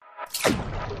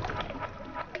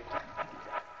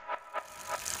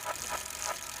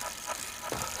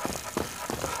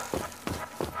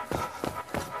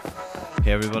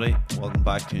Hey everybody, welcome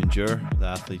back to Endure, the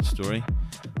Athlete Story.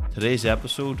 Today's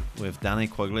episode, we have Danny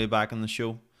Quigley back on the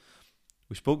show.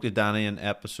 We spoke to Danny in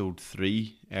episode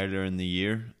 3 earlier in the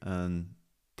year, and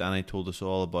Danny told us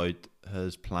all about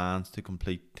his plans to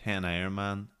complete 10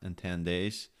 Ironman in 10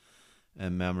 days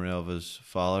in memory of his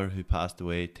father who passed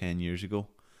away 10 years ago.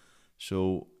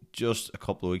 So just a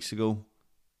couple of weeks ago,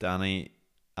 Danny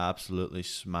absolutely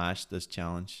smashed this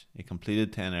challenge. He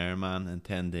completed 10 Ironman in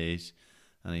 10 days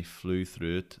and he flew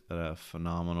through it at a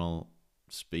phenomenal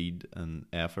speed and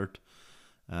effort.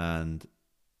 And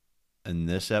in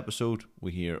this episode,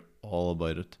 we hear all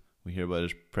about it. We hear about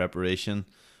his preparation.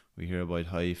 We hear about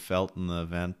how he felt in the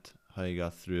event, how he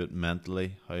got through it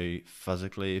mentally, how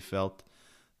physically he felt,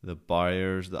 the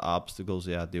barriers, the obstacles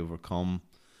he had to overcome,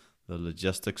 the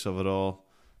logistics of it all.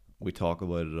 We talk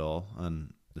about it all,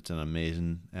 and it's an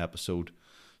amazing episode.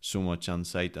 So much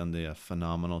insight into a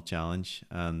phenomenal challenge,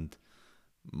 and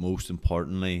most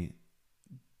importantly,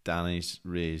 Danny's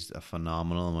raised a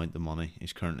phenomenal amount of money.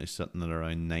 He's currently sitting at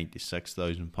around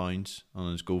 £96,000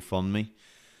 on his GoFundMe,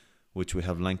 which we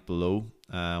have linked below.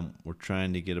 We're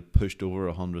trying to get it pushed over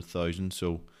 100,000,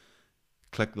 so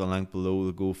click the link below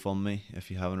the GoFundMe if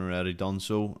you haven't already done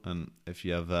so, and if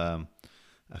you have a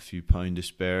few pound to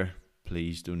spare,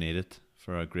 please donate it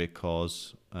for a great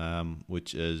cause,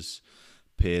 which is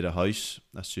Pay the House,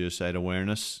 a suicide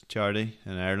awareness charity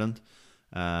in Ireland,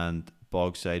 and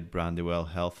Bogside Brandywell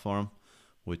Health Forum,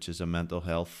 which is a mental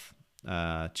health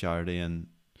charity, and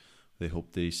they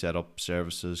hope to set up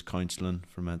services, counselling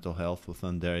for mental health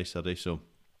within Derry City. So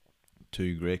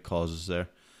two great causes there,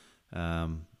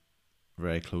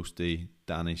 very close to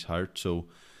Danny's heart. So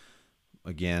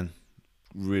again,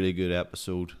 really good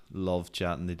episode. Love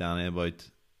chatting to Danny about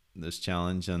this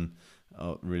challenge, and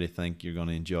I really think you're going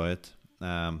to enjoy it.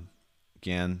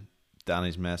 Again,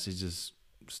 Danny's message is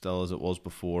still as it was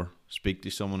before. Speak to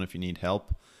someone if you need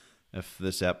help. If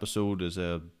this episode is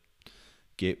a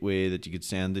gateway that you could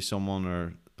send to someone,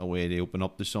 or a way to open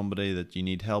up to somebody that you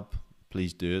need help,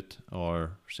 please do it,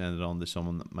 or send it on to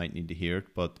someone that might need to hear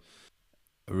it. But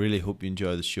I really hope you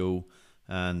enjoy the show.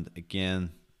 And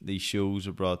again, these shows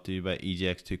are brought to you by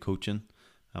EJX2 Coaching.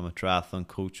 I'm a triathlon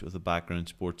coach with a background in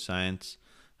sports science.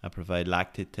 I provide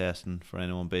lactate testing for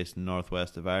anyone based in the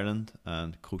northwest of Ireland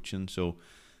and coaching. So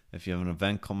if you have an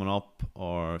event coming up,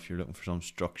 or if you're looking for some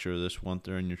structure this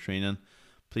winter in your training,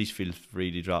 please feel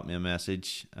free to drop me a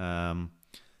message.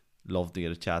 Love to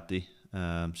get a chat to you,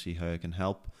 see how I can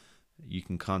help. You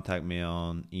can contact me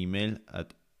on email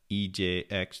at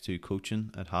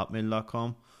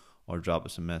ejx2coaching@hotmail.com, or drop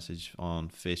us a message on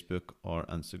Facebook or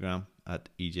Instagram at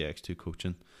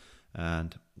ejx2coaching,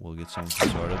 and we'll get something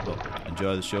sorted. But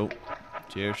enjoy the show.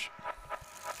 Cheers.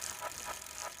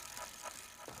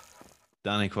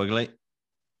 Danny Quigley,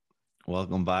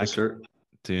 welcome back. Yes, sir.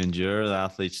 To Endure, the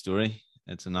Athlete Story.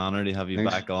 It's an honour to have you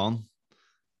Thanks. back on.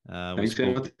 We Thanks,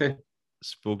 Timothy.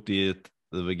 spoke to you at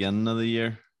the beginning of the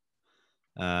year,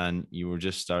 and you were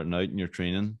just starting out in your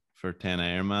training for 10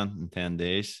 Ironman in 10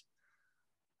 days,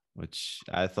 which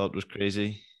I thought was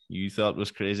crazy. You thought was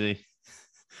crazy.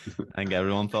 I think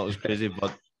everyone thought was crazy,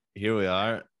 but here we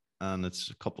are, and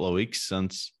it's a couple of weeks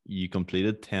since you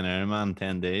completed 10 Ironman in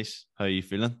 10 days. How are you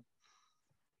feeling?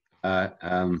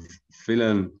 Feeling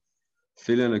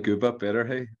a good bit better,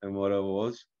 hey, than what I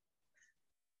was.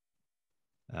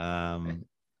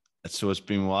 So it's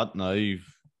been what now?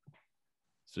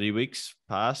 3 weeks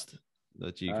past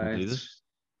that you completed.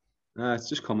 It's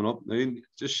just coming up now.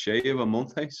 Just shy of a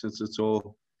month, hey, since it's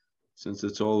all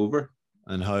over.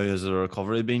 And how has the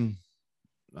recovery been?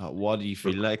 What do you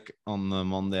feel like on the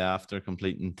Monday after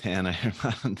completing 10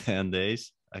 Ironman in 10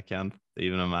 days? I can't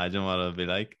even imagine what it'll be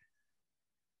like.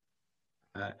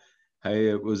 Hey,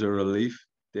 it was a relief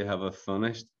to have it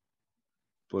finished,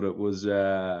 but it was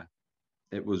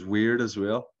weird as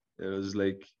well. It was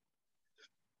like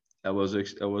I was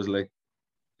like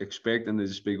expecting to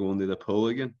just be going to the pool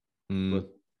again,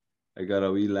 but I got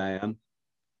a wee lie in.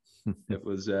 It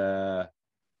was you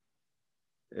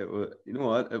know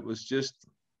what? It was just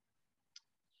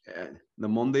the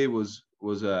Monday was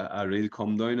a real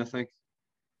come down, I think,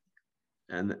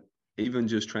 and even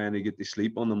just trying to get to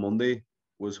sleep on the Monday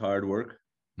was hard work.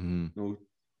 You know,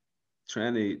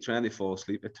 trying to fall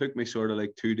asleep. It took me sort of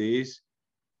like 2 days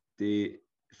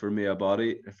for my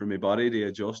body to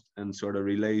adjust and sort of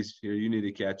realize, here, you need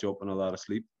to catch up on a lot of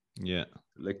sleep. Yeah.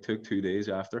 Like took 2 days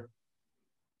after.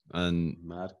 And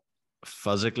mad.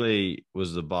 Physically,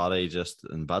 was the body just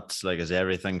in bits? Like, is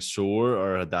everything sore,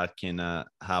 or had that kind of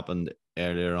happened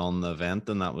earlier on in the event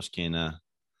and that was kind of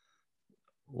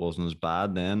wasn't as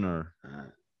bad then? Or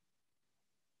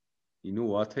you know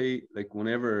what, hey, like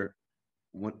whenever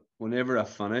whenever I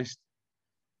finished,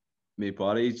 my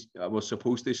body, I was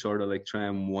supposed to sort of like try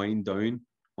and wind down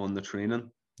on the training.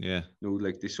 Yeah.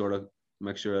 Like they sort of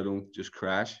make sure I don't just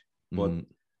crash. But Mm.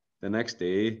 the next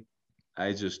day,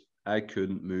 I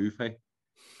couldn't move.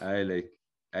 Hey,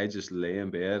 I just lay in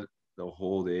bed the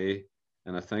whole day,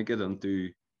 and I think I didn't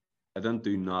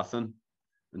do nothing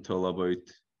until about,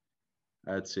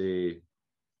 I'd say,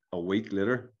 a week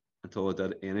later, until I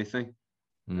did anything,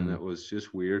 and Mm. it was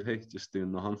just weird. Hey, just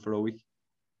doing nothing for a week.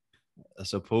 I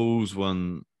suppose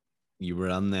when you were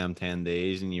in them 10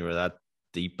 days and you were that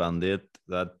deep in it,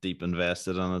 that deep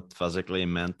invested in it physically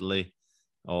and mentally,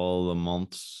 all the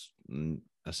months and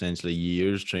essentially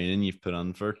years training you've put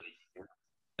in for it,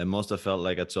 it must have felt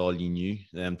like it's all you knew,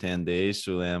 them 10 days.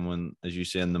 So then when, as you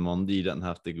say, on the Monday, you didn't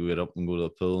have to go it up and go to the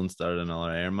pool and start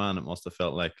another Ironman, it must have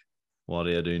felt like, what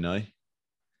do I do now?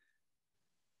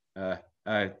 Uh,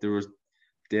 there was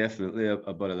definitely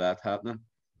a bit of that happening.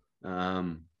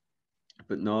 Um,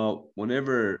 but no,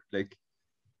 whenever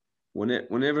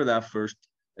that first,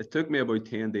 it took me about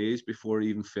 10 days before I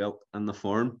even felt in the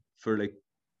form for like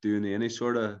doing any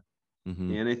sort of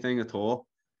Mm-hmm. anything at all.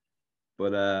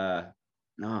 But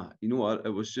nah, you know what?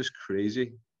 It was just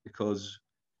crazy because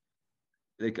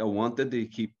like I wanted to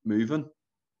keep moving,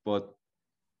 but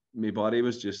my body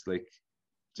was just like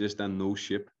just in no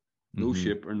Mm-hmm.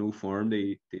 shape or no form.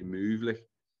 They move like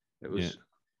it Yeah. was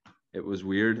it was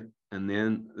weird. And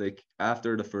then like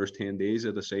after the first 10 days,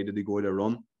 I decided to go to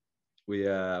run with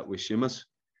Seamus,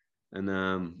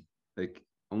 and like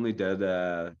only did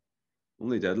uh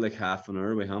only did like half an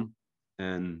hour with him,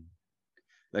 and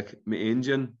like my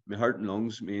heart and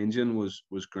lungs, my engine was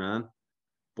grand,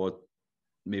 but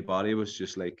my body was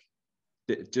just like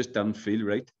it just didn't feel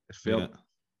right. Yeah.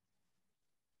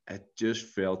 It just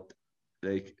felt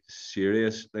like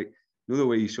serious. Like you know the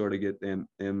way you sort of get them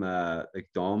like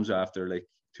DOMs after like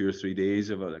 2 or 3 days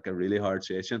of like a really hard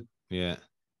session. Yeah.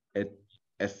 It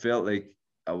it felt like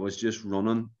I was just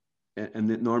running,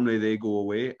 and normally they go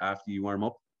away after you warm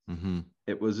up. Mm-hmm.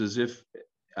 It was as if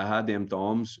I had them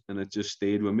DOMs and it just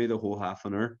stayed with me the whole half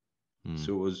an hour. Mm.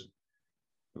 So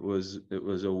it was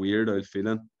a weird old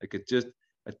feeling. Like it didn't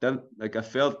like I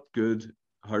felt good,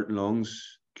 heart and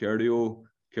lungs,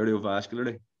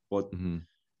 cardiovascularly, but Mm-hmm.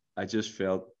 I just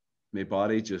felt my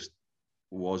body just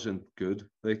wasn't good.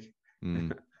 Like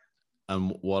Mm.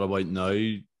 And what about now,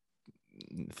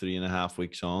 3.5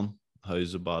 weeks on?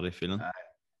 How's the body feeling?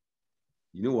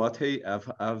 you know what? Hey,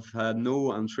 I've had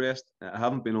no interest. I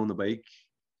haven't been on the bike.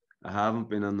 I haven't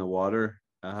been in the water.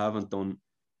 I haven't done.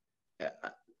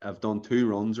 I've done 2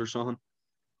 runs or something,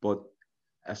 but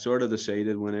I sort of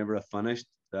decided whenever I finished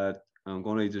that I'm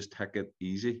going to just take it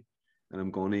easy, and I'm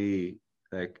going to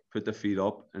like put the feet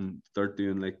up and start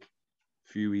doing like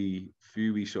few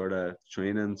wee sort of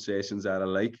training sessions that I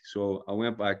like. So I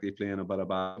went back to playing a bit of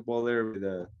basketball there with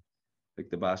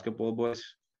the basketball boys,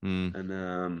 Mm.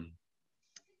 and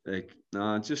like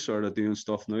nah, just sort of doing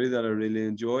stuff now that I really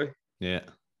enjoy. Yeah.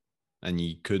 And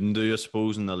you couldn't do, I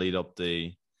suppose, in the lead up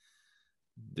to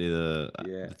Yeah,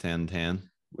 the 10-10.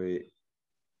 we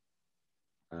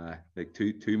like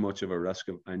too much of a risk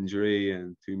of injury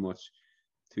and too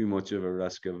much of a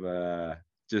risk of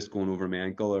just going over my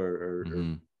ankle or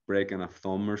Mm-hmm. breaking a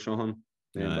thumb or something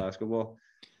playing Yeah. basketball.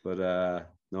 But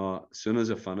no, as soon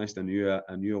as I finished, I knew I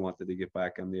wanted to get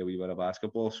back into a wee bit of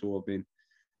basketball. So I've been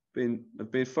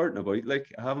farting about. Like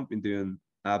I haven't been doing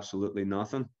absolutely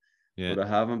nothing, Yeah. but I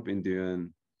haven't been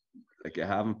doing like I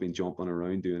haven't been jumping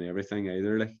around doing everything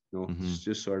either. Like no, Mm-hmm. it's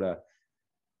just sort of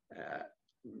uh,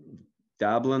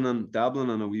 dabbling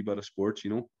in a wee bit of sports.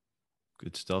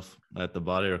 Good stuff. Let the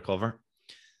body recover.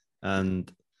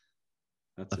 And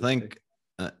I That's it. think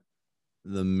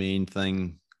the main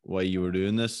thing why you were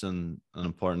doing this, and an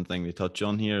important thing to touch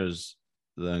on here, is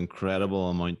the incredible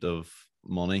amount of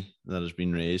money that has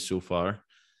been raised so far,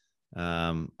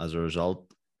 as a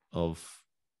result of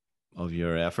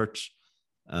your efforts,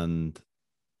 and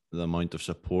the amount of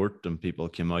support, and people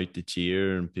came out to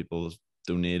cheer, and people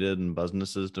donated, and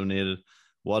businesses donated.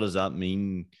 What does that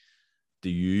mean to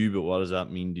you? But what does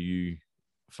that mean to you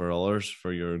for others,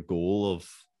 for your goal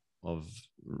of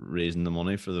raising the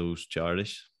money for those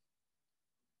charities?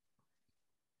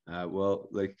 Well,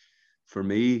 like for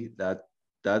me, that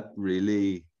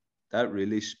really that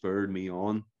really spurred me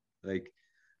on. Like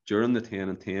during the 10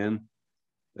 and 10,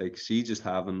 like see just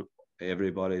having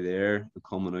everybody there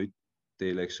coming out,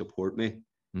 they like support me.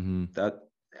 Mm-hmm. That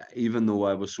even though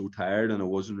I was so tired and I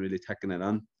wasn't really taking it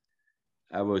in,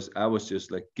 I was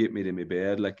just like get me to my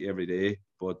bed like every day.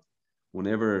 But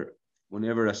whenever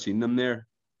whenever I seen them there,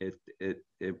 it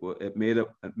made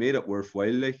it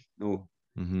worthwhile. Like no,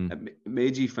 Mm-hmm. It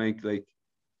made you think like,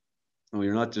 oh,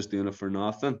 you're not just doing it for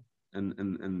nothing,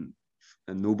 and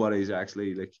nobody's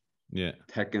actually like Yeah.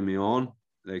 taking me on.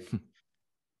 Like,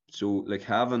 so like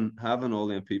having all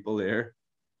them people there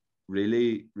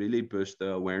really boost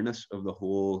the awareness of the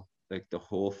whole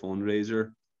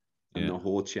fundraiser and Yeah. the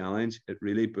whole challenge. It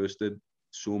really boosted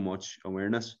so much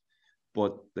awareness.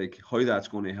 But like how that's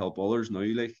going to help others now,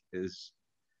 like, is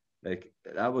like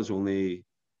that was only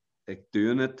like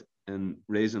doing it and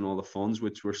raising all the funds,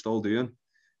 which we're still doing,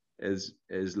 is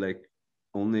like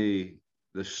only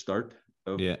the start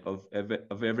Yeah.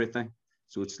 of everything.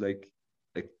 So it's like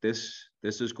this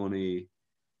is going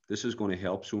to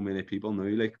help so many people now,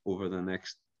 like over the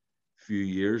next few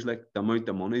years. Like the amount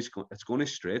of money it's going to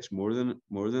stretch more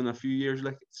than a few years.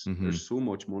 Like Mm-hmm. there's so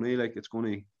much money. Like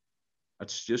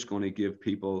it's just going to give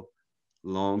people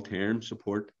long term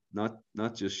support, not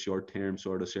just short term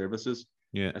sort of services.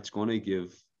 Yeah. It's going to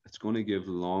give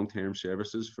long term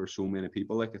services for so many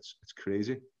people. Like it's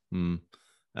crazy. Mm.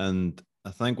 And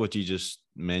I think what you just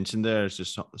mentioned there is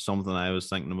just something I was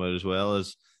thinking about as well.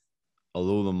 Is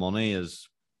although the money is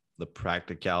the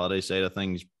practicality side of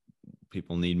things,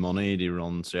 people need money to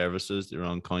run services, they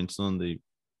run counselling, they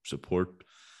support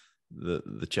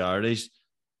the charities.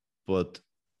 But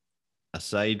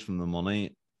aside from the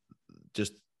money,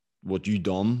 just what you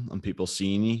done and people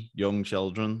seeing you, young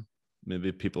children,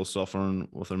 maybe people suffering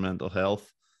with their mental health,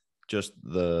 just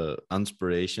the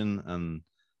inspiration and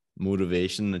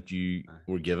motivation that you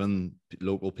were giving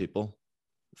local people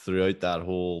throughout that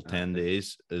whole 10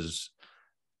 days is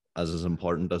as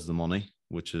important as the money,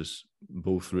 which is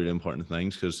both really important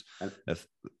things. Because if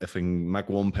I can make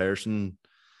one person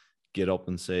get up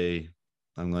and say,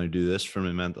 I'm going to do this for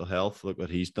my mental health, look what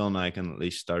he's done, I can at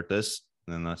least start this,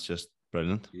 then that's just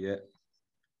brilliant. Yeah,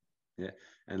 yeah.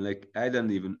 And like I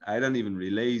didn't even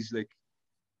realize like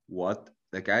what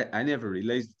like I never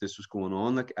realized that this was going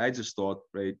on. Like I just thought,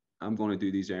 right, I'm going to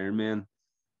do these Ironman.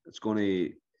 It's going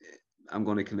to I'm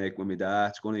going to connect with my dad.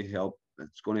 It's going to help.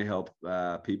 It's going to help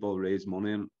people raise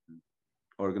money and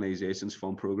organizations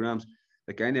fund programs.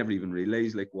 Like I never even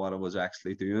realized like what I was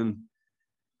actually doing,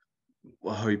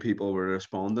 how people were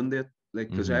responding to it. Like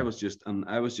because Mm-hmm.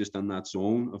 I was just in that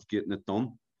zone of getting it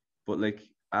done. But like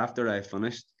after I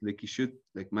finished, like you should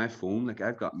like my phone, like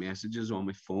I've got messages on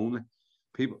my phone. Like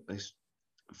people, like,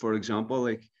 for example,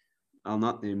 like I'll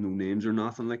not name no names or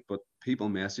nothing, like, but people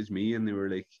messaged me and they were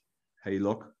like, "Hey,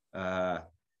 look,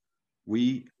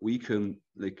 we couldn't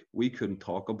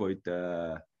talk about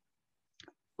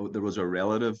there was a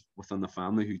relative within the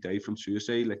family who died from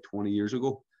suicide like 20 years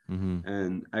ago, Mm-hmm.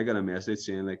 and I got a message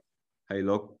saying like, hey,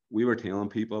 look, we were telling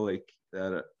people like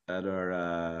that our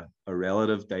a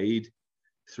relative died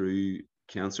through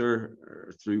cancer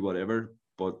or through whatever,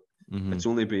 but Mm-hmm. it's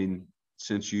only been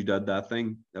since you did that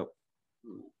thing that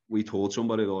we told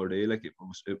somebody the other day like it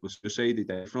was suicide they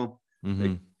died from. Mm-hmm.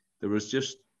 Like there was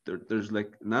just there's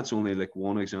like, and that's only like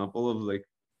one example of like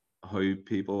how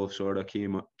people sort of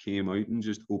came out and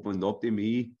just opened up to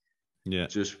me Yeah.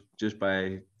 just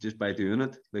by doing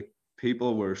it. Like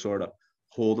people were sort of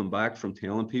holding back from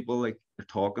telling people, like they're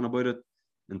talking about it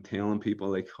and telling people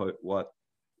like how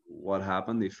what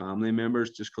happened, the family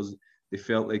members, just because they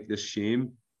felt like this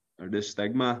shame or this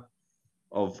stigma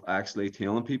of actually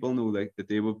telling people no, like that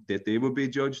they would be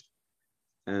judged,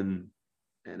 and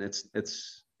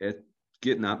it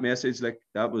getting that message like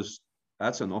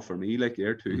that's enough for me, like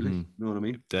there too, like Mm-hmm. you know what I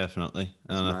mean? Definitely.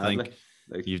 It's And I mad, think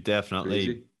like you've it's definitely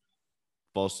crazy.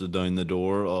 busted down the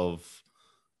door of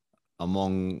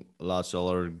among lots of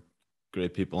other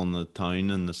great people in the town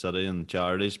and the city and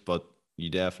charities, but you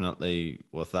definitely,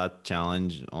 with that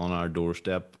challenge on our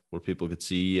doorstep where people could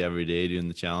see you every day doing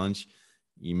the challenge,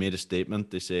 you made a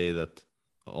statement to say that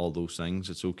all those things,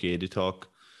 it's okay to talk,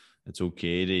 it's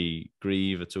okay to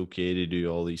grieve, it's okay to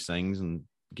do all these things and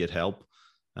get help.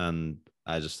 And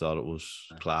I just thought it was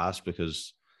class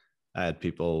because I had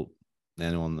people,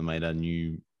 anyone that might have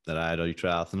knew that I had out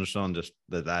triathlon or something, just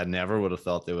that I never would have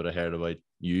thought they would have heard about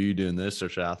you doing this or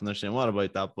triathlon. They're saying, what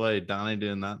about that boy, Danny,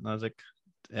 doing that? And I was like,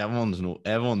 everyone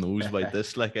knows about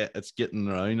this. Like it's getting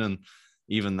around. And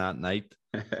even that night,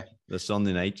 the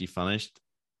Sunday night you finished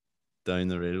down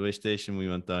the railway station, we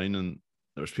went down and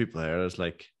there was people there. I was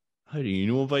like, how do you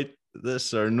know about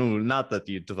this? Or no, not that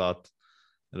you thought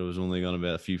that it was only going to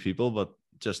be a few people, but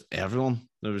just everyone.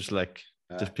 There was like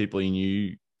just people you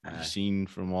knew, you seen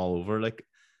from all over, like,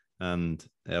 and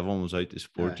everyone was out to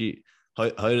support you. How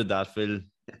did that feel,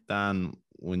 Dan,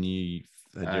 when you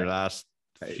had your last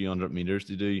few 100 meters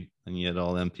to do, and you had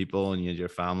all them people, and you had your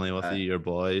family with you, your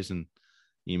boys, and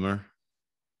Emer?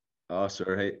 oh,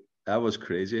 sir, hey, that was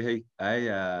crazy.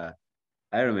 Hey,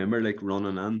 I remember like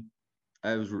running in.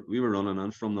 We were running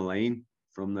in from the line,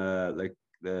 from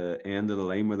the end of the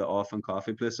line where the off and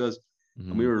coffee place is,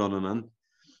 and we Mm-hmm. were running in,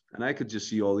 and I could just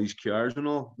see all these cars and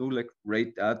all. No, like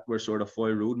right at where sort of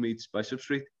Foy Road meets Bishop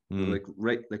Street, Mm-hmm.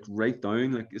 like right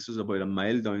down. Like this is about a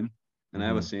mile down, and I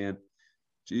Mm-hmm. was saying,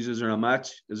 "Jesus, is there a match?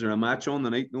 Is there a match on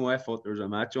tonight?" No, I thought there was a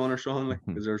match on or something, like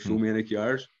because there's so many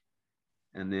cars.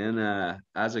 And then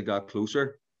as I got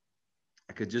closer,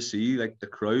 I could just see like the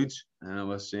crowds, and I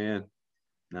was saying,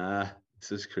 "Nah,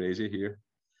 this is crazy here."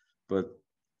 But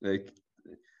like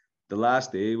the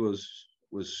last day was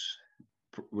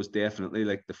definitely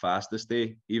like the fastest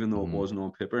day, even though it Mm-hmm. wasn't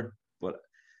on paper. But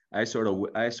I sort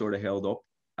of held up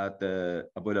at the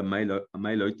about a mile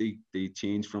out. They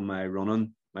changed from my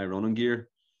running gear,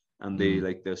 and they Mm-hmm.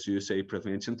 like the suicide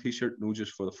prevention T-shirt, no,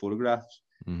 just for the photographs.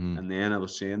 Mm-hmm. And then I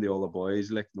was saying to all the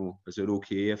boys, like, no, is it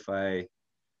okay if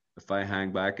I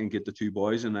hang back and get the two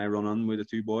boys and I run on with the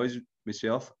two boys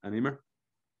myself and Emer?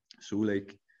 So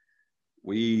like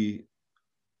we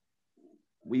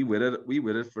we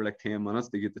waited for like 10 minutes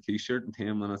to get the t-shirt and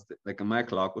 10 minutes like and my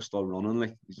clock was still running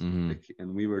Mm-hmm. like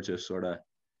and we were just sort of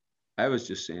I was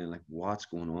just saying like what's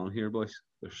going on here, boys?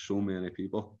 There's so many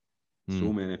people,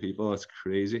 it's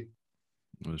crazy.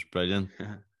 It was brilliant.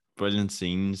 Brilliant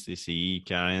scenes to see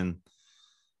carrying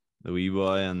the wee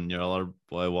boy and your other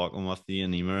boy walking with you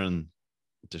and Emer and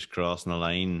just crossing the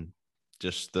line.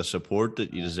 Just the support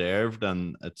that you deserved,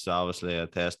 and it's obviously a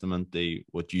testament to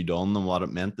what you done and what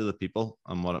it meant to the people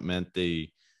and what it meant to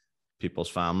people's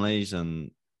families,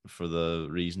 and for the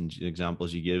reasons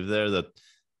examples you give there, that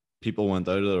people went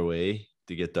out of their way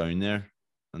to get down there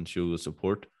and show the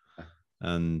support,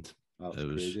 and That was it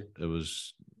was crazy. it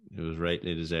was it was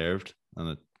rightly deserved, and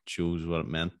it shows what it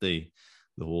meant to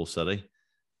the whole city.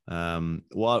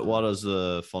 What is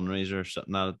the fundraiser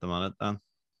sitting at the minute, Dan?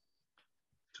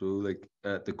 So like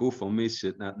the GoFundMe is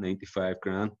sitting at 95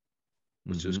 grand,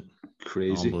 which is Mm-hmm.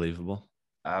 crazy, Unbelievable.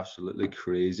 absolutely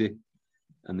crazy.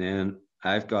 And then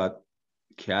I've got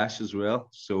cash as well,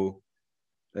 so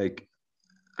like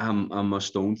I'm a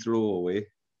stone throw away.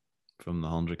 From the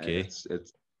 100K.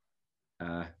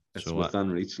 Uh, it's So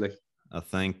within reach. Like, I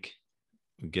think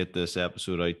we get this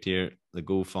episode out here. The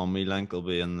GoFundMe link will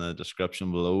be in the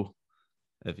description below.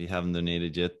 If you haven't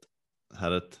donated yet,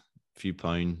 hit it. A few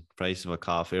pound, price of a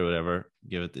coffee or whatever.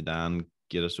 Give it to Dan.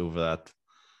 Get us over that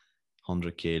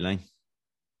 100K line,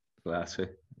 classy.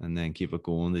 and then keep it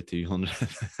going to 200.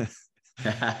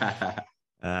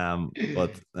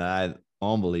 But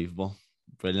unbelievable,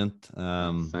 brilliant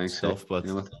Thanks, stuff. But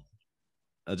Emma.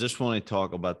 I just want to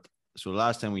talk about. So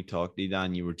last time we talked,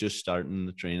 Dan, you were just starting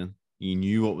the training. You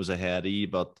knew what was ahead of you,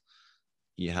 but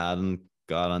you hadn't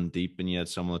got on deep, and you had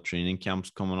some of the training camps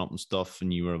coming up and stuff,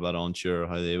 and you were a bit unsure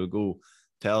how they would go.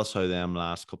 Tell us how them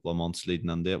last couple of months leading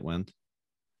into it went.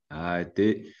 Uh,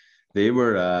 they they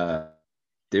were uh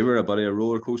they were a bit of a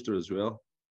roller coaster as well,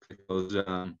 because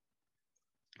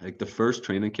like the first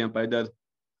training camp I did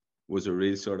was a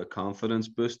real sort of confidence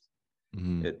boost.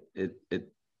 Mm-hmm. It it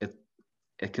it it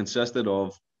it consisted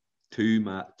of two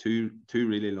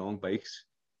really long bikes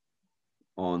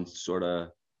on sort of,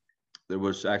 there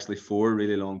was actually four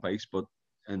really long bikes, but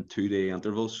in 2 day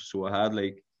intervals. So I had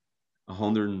like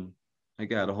 100, I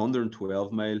think I had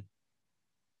 112 mile,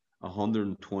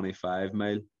 125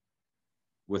 mile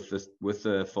with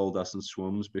the full distance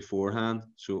swims beforehand.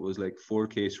 So it was like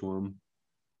 4K swim,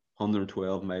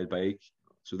 112 mile bike.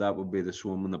 So that would be the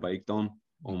swim and the bike done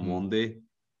on Mm-hmm. one day.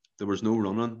 There was no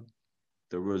running.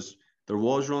 There was there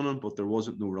was running, but there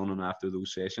wasn't no running after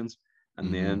those sessions. And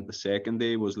Mm-hmm. then the second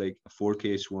day was like a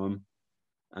 4K swim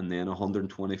and then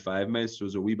 125 miles. So it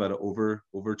was a wee bit of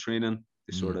overtraining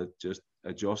to Mm-hmm. sort of just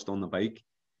adjust on the bike.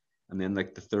 And then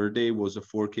like the third day was a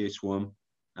 4K swim,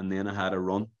 and then I had a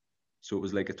run. So it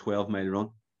was like a 12-mile run.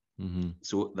 Mm-hmm.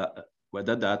 So that I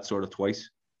did that sort of twice.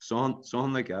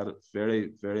 Something like that.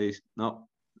 Very, very not.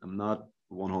 I'm not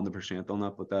 100% on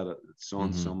that, but that it's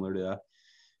something Mm-hmm. similar to that.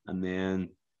 And then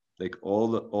like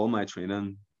all my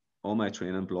training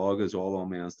blog is all on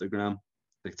my Instagram.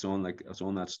 It's on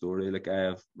that story. Like I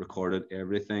have recorded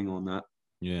everything on that.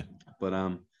 Yeah.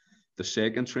 But the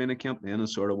second training camp then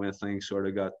is sort of when things sort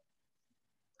of got,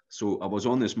 so I was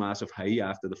on this massive high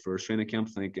after the first training camp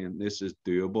thinking this is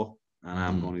doable and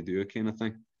I'm Mm-hmm. going to do it kind of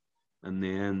thing. And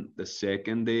then the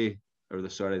second day,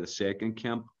 the second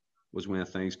camp was when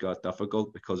things got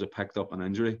difficult because I picked up an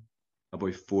injury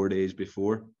about 4 days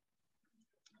before.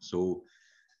 So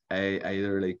I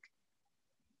either like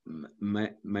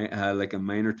had like a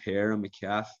minor tear in my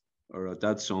calf, or I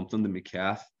did something to my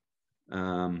calf,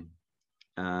 um,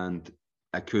 and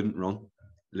I couldn't run.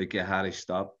 Like I had to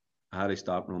stop. I had to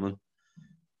stop running.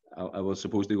 I was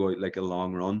supposed to go out like a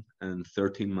long run, and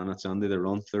 13 minutes into the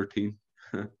run, 13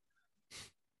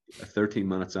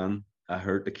 minutes in, I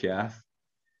hurt the calf,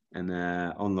 and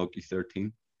unlucky 13.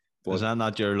 Is But that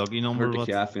not your lucky I hurt number? the But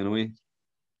calf anyway.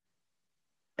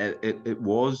 It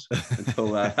was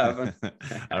until that happened.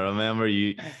 I remember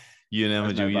you and Emma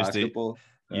That's Joe my used to basketball.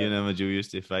 you and Emma Joe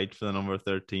used to fight for the number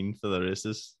 13 for the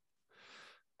races.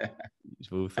 It's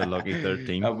both a lucky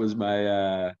 13 That was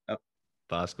my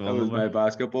basketball number.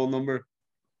 basketball number.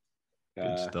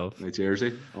 Good stuff. My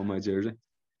jersey, on my jersey.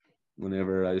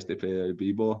 Whenever I used to play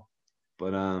b-ball,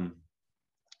 but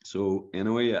so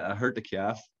anyway, I hurt the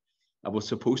calf. I was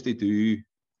supposed to do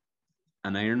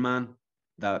an Ironman.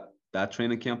 That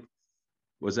training camp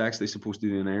was actually supposed to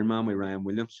do an Ironman with Ryan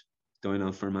Williams down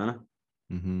on Fermanagh.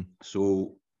 Mm-hmm.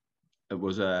 So it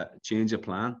was a change of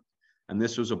plan, and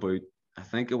this was about, I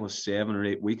think it was 7 or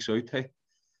 8 weeks out.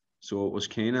 So it was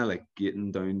kind of like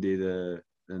getting down to the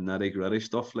nitty gritty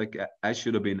stuff. Like I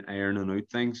should have been ironing out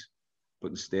things,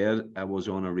 but instead I was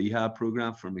on a rehab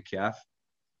program for my calf.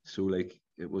 So like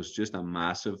it was just a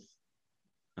massive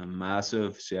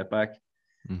setback,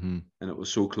 Mm-hmm. and it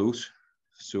was so close.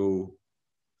 So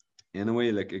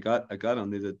anyway, like I got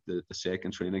under the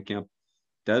second training camp,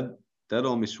 did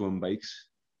all my swim bikes,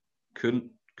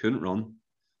 couldn't run,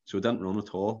 so I didn't run at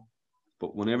all.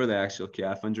 But whenever the actual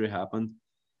calf injury happened,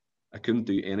 I couldn't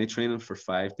do any training for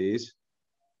 5 days.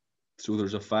 So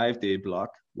there's a 5 day block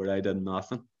where I did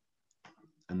nothing,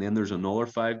 and then there's another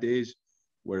 5 days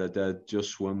where I did just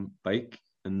swim, bike,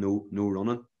 and no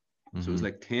running. Mm-hmm. So it was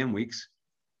like 10 weeks,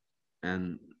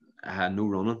 and I had no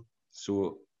running.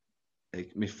 So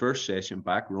like my first session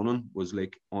back running was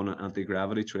like on an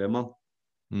anti-gravity treadmill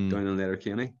down in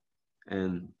Letterkenny,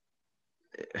 and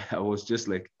I was just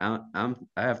like, I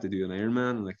have to do an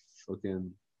Ironman in like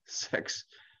fucking 6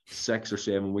 or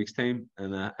 7 weeks time,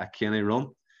 and I can't run.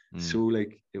 So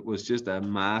like it was just a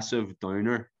massive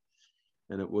downer,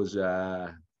 and it was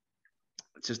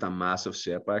just a massive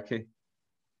setback. Hey?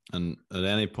 And at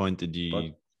any point did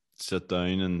you sit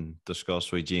down and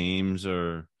discuss with James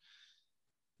or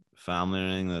family or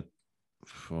anything that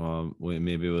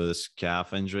maybe with this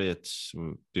calf injury, it's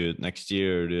do it next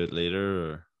year or do it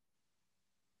later?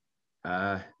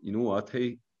 Or you know what?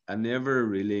 Hey, I never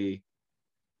really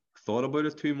thought about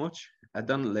it too much. I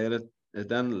didn't let it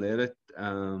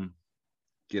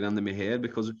get into my head,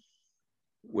 because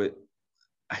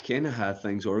I kind of had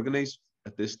things organized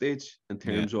at this stage in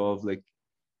terms of like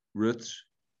routes,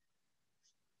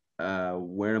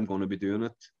 where I'm going to be doing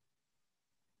it,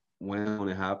 when it's going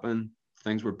to happen.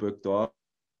 Things were booked off,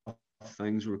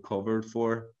 things were covered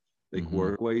for, like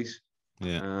work-wise.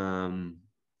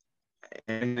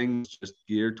 Everything was just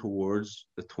geared towards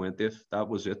the 20th. That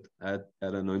was it. I'd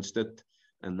announced it,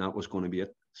 and that was going to be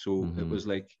it. So it was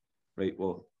like, right,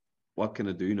 well, what can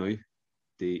I do now?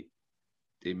 They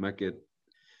make it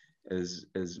as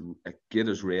get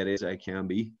as ready as I can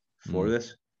be for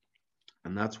this.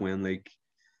 And that's when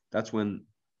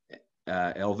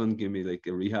Elvin gave me like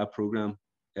a rehab program.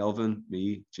 Elvin,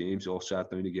 me, James all sat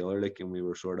down together, like, and we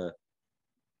were sort of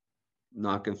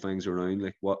knocking things around,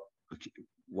 like what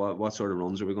sort of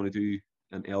runs are we going to do?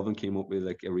 And Elvin came up with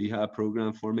like a rehab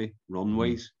program for me,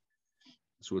 run-wise.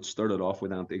 So it started off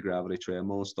with anti-gravity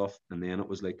treadmill and stuff, and then it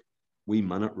was like wee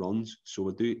minute runs. So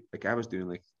I was doing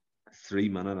like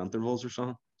 3-minute intervals or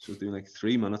something. So doing like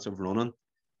 3 minutes of running,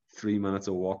 3 minutes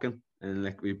of walking, and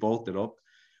like we bulked it up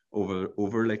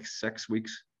over like 6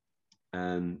 weeks.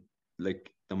 And like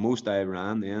the most I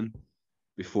ran then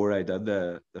before I did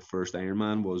the first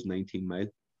Ironman was 19 mile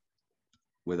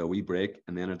with a wee break,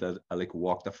 and then I like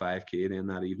walked a 5K then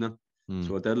that evening.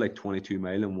 So I did like 22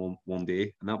 mile in one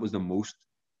day, and that was the most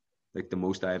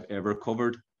I've ever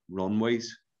covered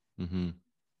run-wise,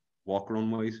 walk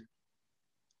run-wise.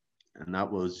 And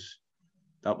that was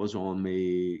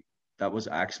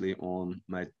actually on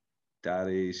my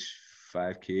daddy's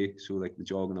 5K, so like the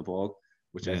jog in the bog,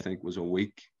 which I think was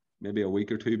maybe a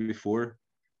week or two before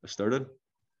I started.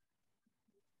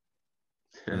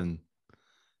 And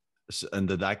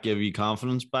did that give you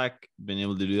confidence back, being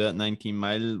able to do that 19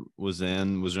 mile? Was there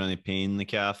any pain in the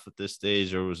calf at this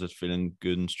stage, or was it feeling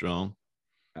good and strong?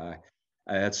 I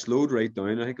had slowed right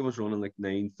down. I think I was running like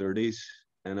 9:30s,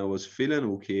 and I was feeling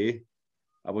okay.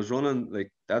 I was running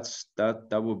like that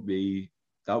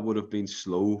would have been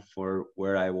slow for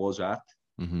where I was at,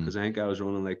 because I think I was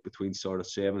running like between sort of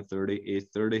 7:30,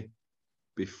 8:30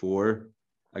 before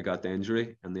I got the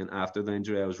injury, and then after the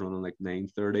injury I was running like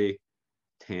 9:30,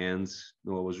 10s.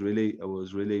 No, I was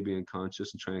really being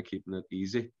conscious and trying to keep it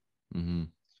easy.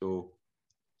 So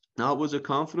Now it was a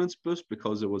confidence boost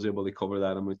because I was able to cover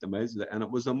that amount of miles, and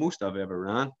it was the most I've ever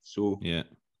ran. So Yeah.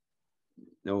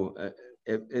 no,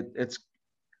 it's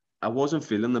I wasn't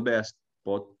feeling the best,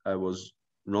 but I was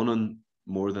running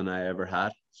more than I ever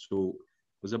had. So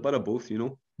it was a bit of both, you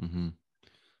know. Mm-hmm.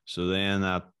 So then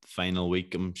that final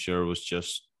week, I'm sure, was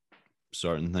just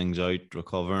sorting things out,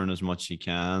 recovering as much as you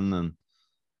can, and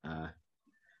Uh,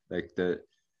 like the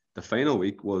final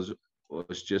week was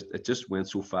just, it just went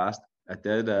so fast. I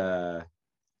did I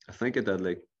think I did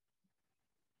like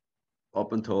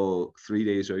up until 3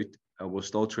 days out, I was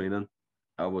still training.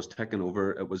 I was taking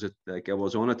over. It was like I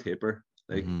was on a taper,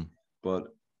 like, mm-hmm. but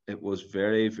it was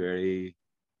very, very,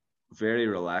 very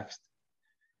relaxed.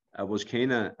 I was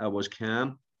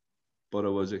calm, but I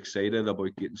was excited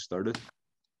about getting started.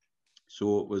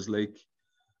 So it was like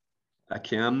a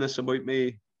calmness about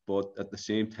me, but at the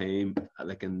same time,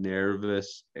 like a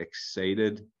nervous,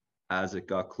 excited as it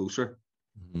got closer.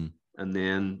 Mm-hmm. And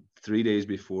then 3 days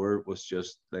before was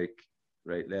just like,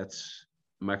 right, let's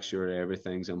make sure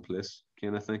everything's in place,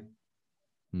 kind of thing.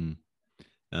 Mm.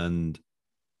 And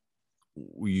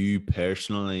were you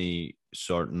personally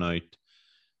sorting out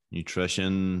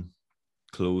nutrition,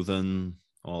 clothing,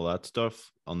 all that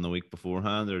stuff on the week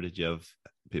beforehand, or did you have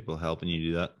people helping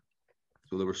you do that?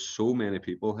 So there were so many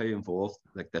people, hey, involved.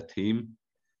 Like the team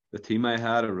I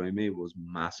had around me was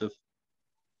massive.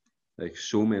 Like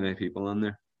so many people in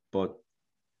there. But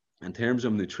in terms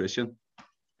of nutrition,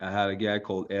 I had a guy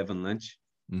called Evan Lynch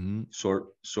Mm-hmm.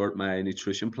 sort my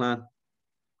nutrition plan.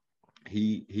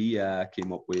 He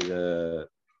came up with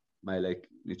my like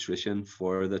nutrition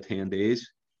for the 10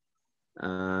 days,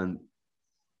 and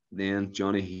then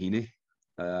Johnny Heaney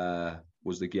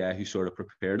was the guy who sort of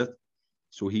prepared it.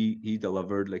 So he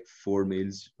delivered like 4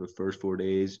 meals for the first 4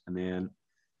 days, and then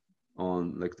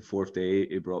on like the fourth day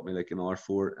he brought me like an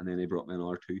R4, and then he brought me an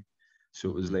R2. So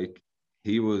it was Mm-hmm. like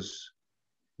he was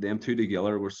them two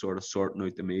together were sort of sorting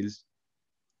out the meals,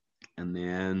 and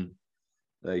then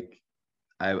like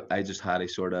I just had to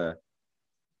sort of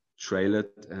trial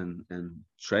it and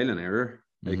trial and error.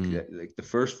 Mm-hmm. Like the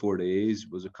first 4 days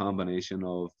was a combination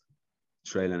of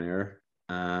trial and error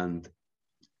and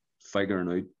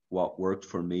figuring out what worked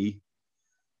for me.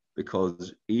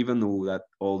 Because even though that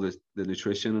all the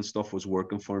nutrition and stuff was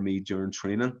working for me during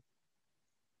training,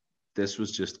 this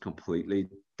was just completely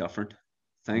different.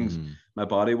 Things Mm-hmm. My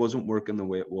body wasn't working the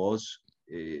way it was.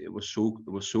 It was so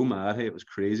mad. Hey, it was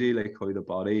crazy like how the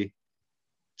body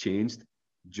changed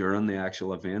during the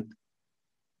actual event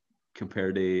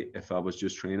compared to if I was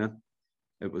just training.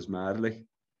 It was mad. Like,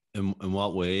 In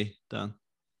what way, Dan?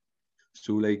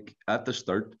 so like at the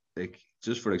start, like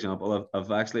just for example,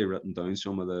 I've actually written down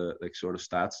some of the like sort of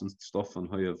stats and stuff on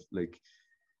how I've like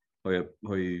how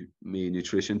my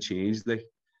nutrition changed. Like,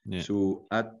 Yeah. so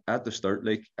at the start,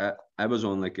 like I was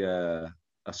on like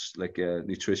like a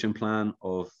nutrition plan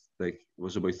of like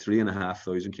was about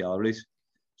 3,500 calories.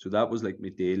 So that was like my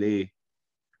daily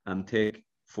intake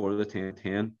for the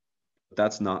 10-10.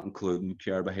 That's not including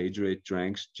carbohydrate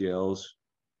drinks, gels,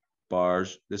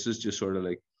 bars. This is just sort of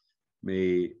like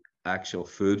my actual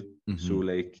food. So Mm-hmm.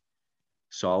 like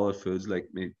solid foods like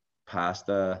me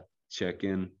pasta,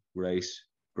 chicken, rice,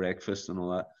 breakfast and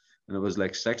all that. And it was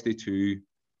like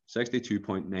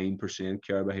 62.9%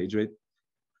 carbohydrate,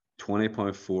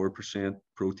 20.4%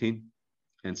 protein,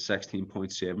 and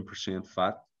 16.7%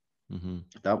 fat. Mm-hmm.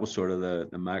 That was sort of the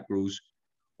macros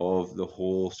of the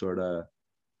whole sort of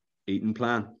eating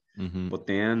plan. Mm-hmm. But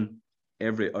then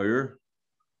every hour,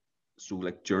 so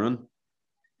like during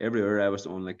every hour, I was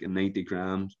on like a 90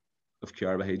 grams of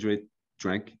carbohydrate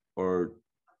drink or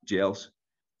gels.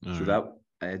 All So right.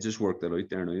 that I just worked it out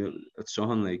there now. It's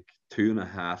something like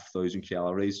 2,500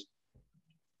 calories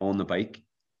on the bike,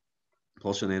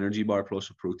 plus an energy bar, plus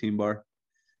a protein bar.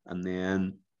 And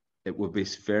then it would be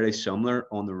very similar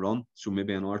on the run. So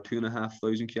maybe another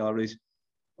 2,500 calories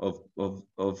of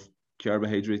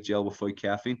carbohydrate gel without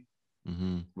caffeine.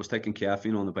 Mm-hmm. I was taking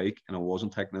caffeine on the bike and I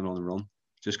wasn't taking it on the run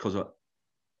just because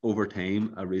over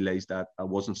time I realized that I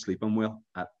wasn't sleeping well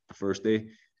at the first day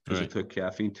because I Right. took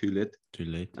caffeine too late. Too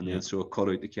late. And Yeah. then so I cut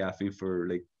out the caffeine for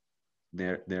like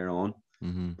there on.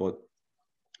 Mm-hmm. But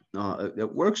no,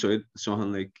 it works out.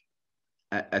 Something like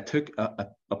I took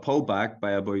a pull back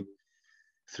by about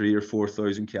 3 or 4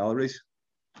 thousand calories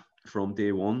from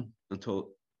day one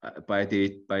until by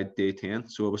day 10.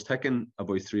 So I was taking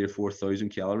about 3 or 4 thousand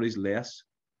calories less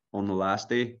on the last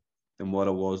day than what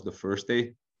I was the first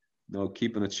day. No,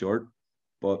 keeping it short,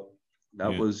 but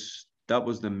that Yeah. was that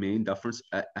was the main difference.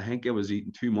 I think I was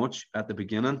eating too much at the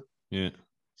beginning. Yeah.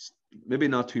 Maybe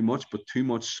not too much, but too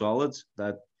much solids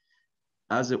that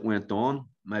as it went on,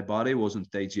 my body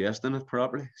wasn't digesting it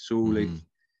properly. So like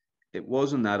Mm-hmm. it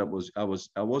wasn't that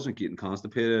I wasn't getting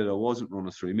constipated. I wasn't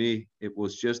running through me. It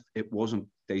was just it wasn't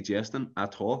digesting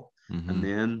at all. And Mm-hmm.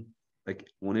 then like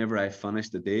whenever I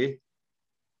finished the day,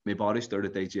 my body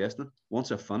started digesting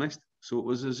once I finished. So it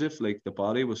was as if like the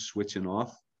body was switching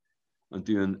off and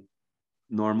doing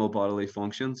normal bodily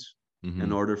functions in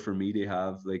Mm-hmm. order for me to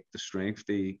have like the strength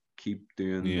to keep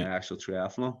doing the Yeah. actual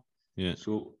triathlon. Yeah.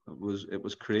 So it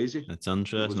was crazy. It's It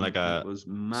interesting, was like it a was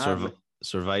mad. surv-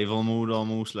 survival mode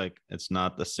almost. Like it's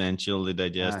not essential to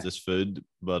digest Aye, this food,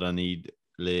 but I need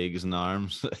legs and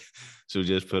arms, so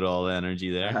just put all the energy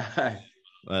there. aye,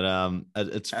 But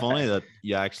it's funny aye. that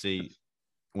you actually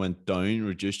went down,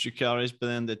 reduced your calories, but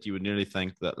then that you would nearly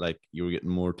think that like you were getting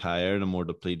more tired and more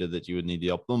depleted that you would need to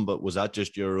up them. But was that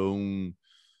just your own,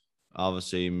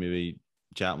 obviously maybe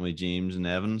chatting with James and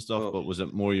Evan and stuff, Well, but was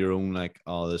it more your own like,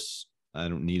 oh, this I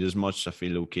don't need as much, I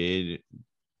feel okay?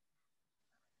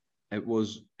 it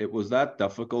was that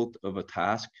difficult of a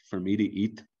task for me to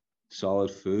eat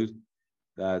solid food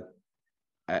that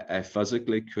I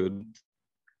physically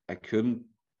I couldn't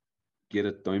get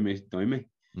it down me. Like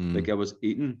Mm, I was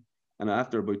eating, and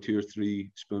after about two or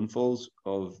three spoonfuls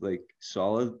of like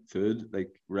solid food,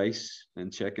 like rice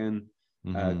and chicken,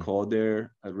 mm-hmm, cod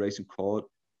there, rice and cod.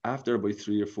 After about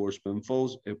three or four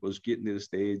spoonfuls, it was getting to the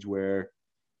stage where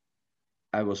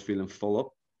I was feeling full up.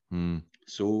 mm,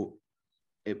 So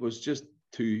it was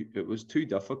too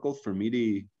difficult for me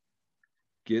to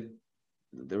get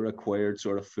the required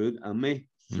sort of food in me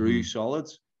through mm-hmm.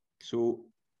 solids. So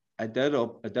I did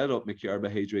up my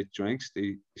carbohydrate drinks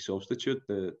to substitute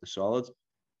the solids,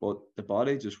 but the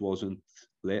body just wasn't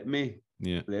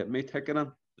Yeah. let me take it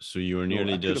in. So you were No,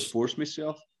 nearly I could have just forced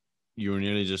myself.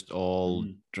 all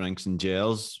Mm. drinks and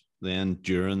gels then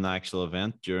during the actual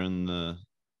event, during the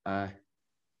I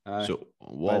I so by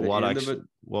what the what end of actually it,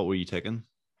 what were you taking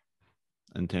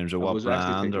in terms of I what was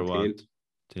actually brand or taking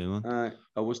what Tailwind?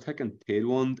 I was taking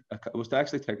Tailwind. I was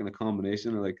actually taking a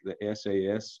combination of like the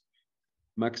SAS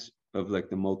mix of like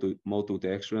the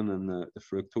maltodextrin and the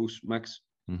fructose mix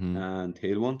Mm-hmm. and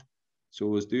Tailwind. So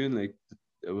I was doing like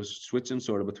I was switching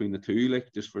sort of between the two,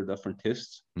 like just for different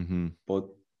tastes. Mm-hmm. But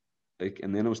like,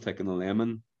 and then I was taking the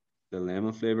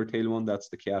lemon flavor Tailwind. That's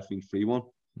the caffeine free one.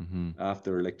 Mm-hmm.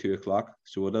 After like 2 o'clock,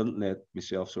 so I didn't let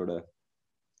myself sort of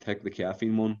take the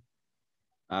caffeine one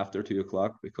after 2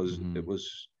 o'clock because Mm-hmm.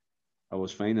 I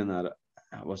was finding that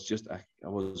I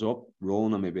was up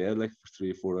rolling on my bed like for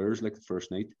 3 or 4 hours like the first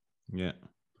night Yeah.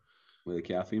 with the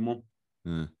caffeine one.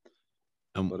 Yeah.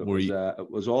 But Were you it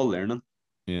was all learning.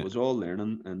 It yeah. was all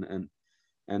learning,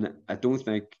 and I don't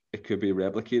think it could be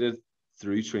replicated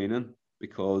through training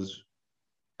because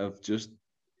of just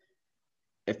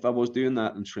if I was doing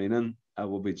that in training, I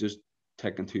would be just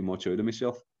taking too much out of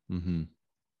myself. Mm-hmm.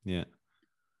 Yeah.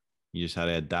 You just had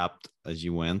to adapt as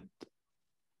you went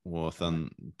Uh, within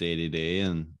day to day,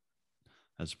 and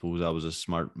I suppose that was a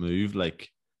smart move, like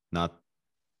not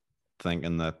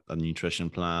thinking that a nutrition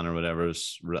plan or whatever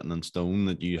is written in stone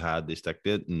that you had to stick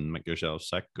to it and make yourself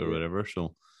sick or yeah, whatever.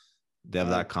 So they have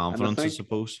that and confidence, I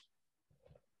suppose.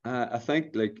 I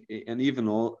think like and even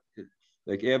all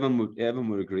like Evan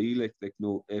would agree like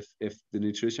no if the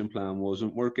nutrition plan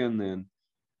wasn't working then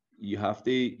you have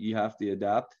to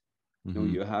adapt. No,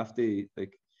 Mm-hmm. you have to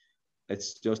like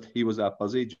it's just he was that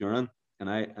busy during and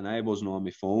I wasn't on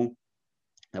my phone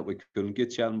that we couldn't get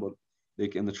chatting, but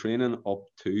like in the training up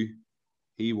to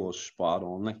he was spot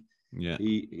on. Like Yeah.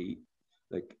 he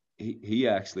he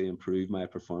actually improved my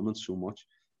performance so much.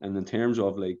 And in terms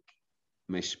of like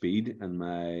my speed and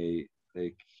my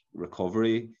like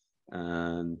recovery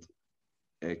and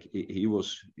like he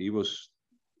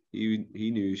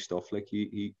knew stuff like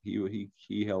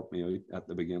he helped me out at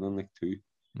the beginning like too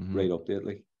Mm-hmm. right up there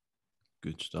like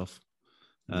Good stuff.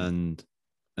 mm.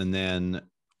 And then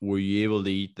were you able to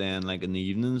eat then like in the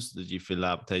evenings? Did you feel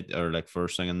appetite or like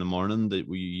first thing in the morning? That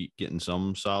were you getting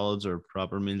some solids or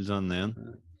proper meals on then?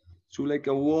 So like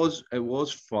I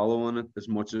was following it as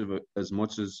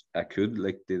much as I could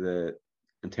like the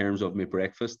in terms of my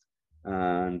breakfast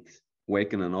and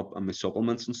waking up and my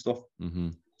supplements and stuff. Mm-hmm.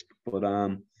 But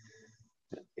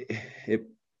it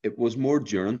it was more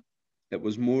during. It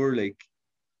was more like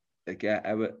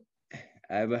I would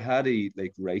had to eat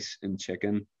like rice and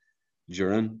chicken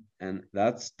during, and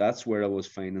that's where I was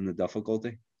finding the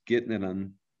difficulty getting it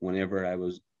in whenever I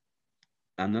was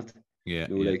in it. Yeah,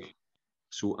 You know, yeah. like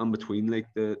so in between like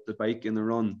the bike and the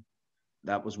run,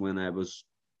 that was when I was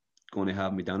going to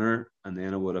have my dinner, and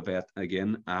then I would have ate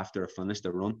again after I finished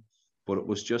the run. But it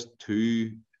was just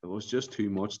too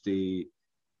much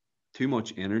too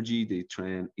much energy to try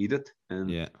and eat it, and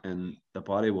Yeah. the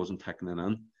body wasn't taking it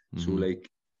in. So Mm-hmm. like,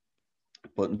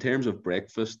 but in terms of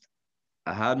breakfast,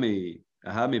 I had me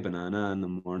banana in the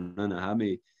morning. I had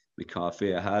me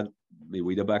coffee. I had me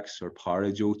Weetabix or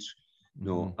porridge oats.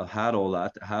 Mm-hmm. I had all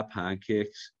that. I had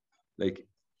pancakes. Like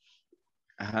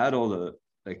I had all the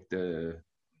like the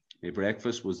my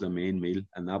breakfast was the main meal,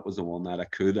 and that was the one that I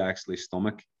could actually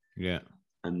stomach. Yeah.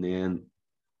 And then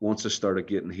once I started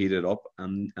getting heated up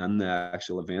and the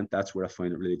actual event, that's where I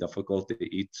found it really difficult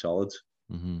to eat solids.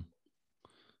 Mm-hmm.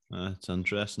 It's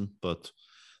interesting, but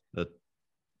that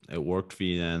it worked for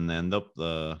you and end up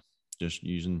just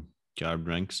using carb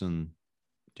drinks and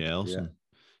gels, Yeah. and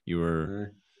you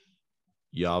were Uh,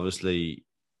 you obviously,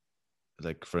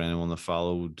 like, for anyone that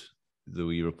followed the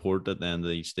wee report at the end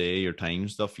of each day, your time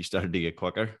stuff, you started to get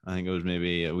quicker. I think it was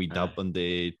maybe a wee uh, dip on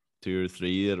day 2 or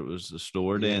 3 that it was a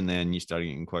slower day, yeah. and then you started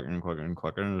getting quicker and quicker and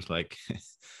quicker, and it was like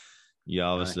you Uh,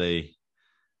 obviously.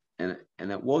 and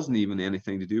it wasn't even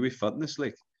anything to do with fitness.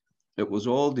 Like it was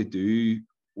all to do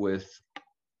with,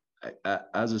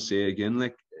 as I say again,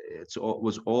 like it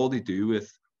was all to do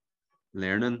with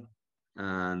learning,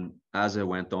 and as I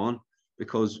went on,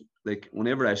 because like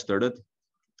whenever I started,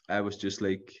 I was just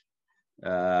like,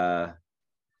 uh,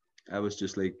 I was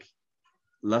just like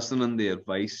listening to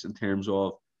advice in terms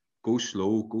of go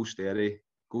slow, go steady,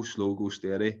 go slow, go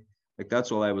steady. Like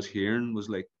that's all I was hearing was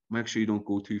like, make sure you don't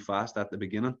go too fast at the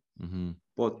beginning. Mm-hmm.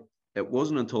 But it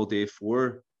wasn't until day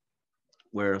 4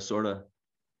 where I sort of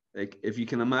like, if you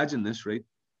can imagine this, right?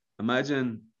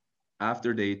 Imagine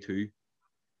after day 2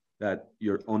 that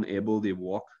you're unable to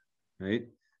walk, right?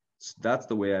 So that's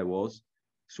the way I was.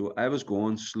 So I was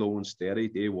going slow and steady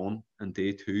day 1 and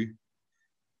day 2,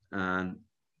 and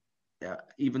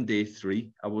even day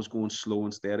 3, I was going slow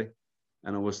and steady,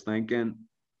 and I was thinking,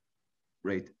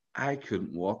 right, I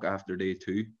couldn't walk after day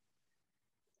 2.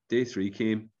 Day 3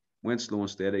 came, went slow and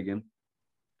steady again.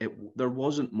 There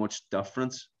wasn't much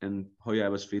difference in how I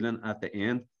was feeling at the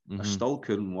end. I Mm-hmm. still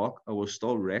couldn't walk. I was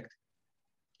still wrecked.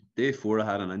 Day 4, I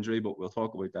had an injury, but we'll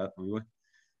talk about that anyway.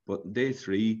 But day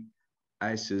 3,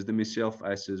 I says to myself,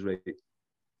 I says, right,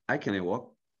 I can't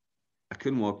walk. I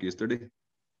couldn't walk yesterday.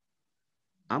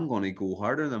 I'm going to go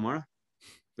harder tomorrow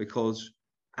because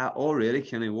I already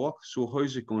can't walk. So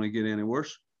how's it going to get any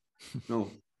worse? No,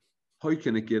 how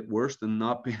can it get worse than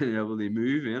not being able to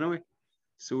move anyway?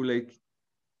 So like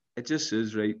it just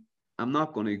says, right, I'm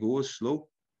not going to go as slow,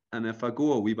 and if I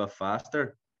go a wee bit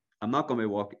faster, I'm not going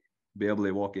to be able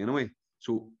to walk anyway.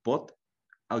 So, but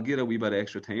I'll get a wee bit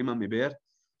extra time on my bed.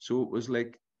 So it was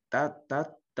like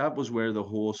that was where the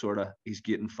whole sort of he's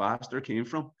getting faster came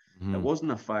from. It Mm-hmm. wasn't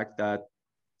the fact that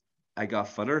I got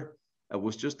fitter. It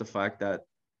was just the fact that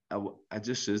I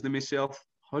just says to myself,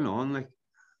 hold on, like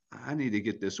I need to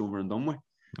get this over and done with.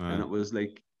 And Right. it was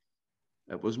like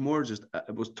it was more just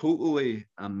it was totally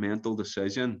a mental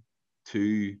decision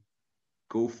to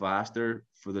go faster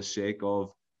for the sake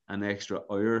of an extra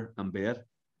hour in bed.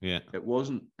 Yeah. It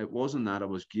wasn't that I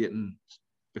was getting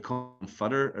become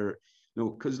fitter or no,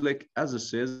 because like as I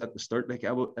says at the start, like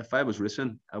I will if I was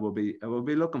racing, I will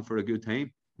be looking for a good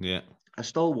time. Yeah. I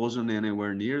still wasn't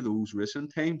anywhere near those racing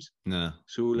times. No.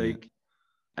 So Yeah. like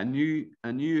I knew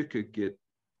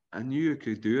I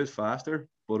could do it faster,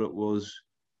 but it was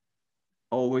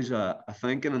always a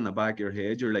thinking in the back of your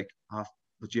head. You're like,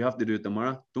 but you have to do it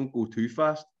tomorrow. Don't go too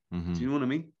fast. Do Mm-hmm. you know what I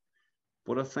mean?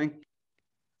 But I think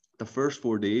the first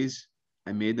 4 days,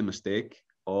 I made the mistake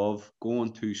of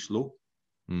going too slow.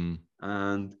 Mm.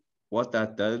 And what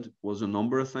that did was a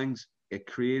number of things. It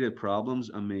created problems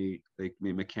in my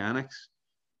mechanics,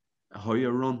 how you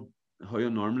run, how you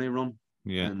normally run.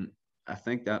 Yeah. And I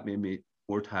think that made me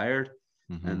more tired.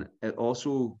 Mm-hmm. And it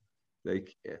also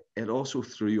it also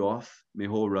threw off my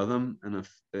whole rhythm, and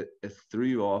it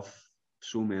threw off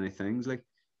so many things. Like,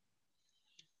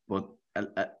 but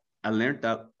I learned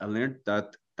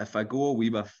that if I go a wee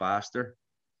bit faster,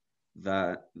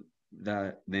 that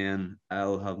then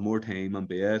I'll have more time in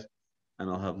bed, and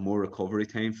I'll have more recovery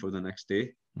time for the next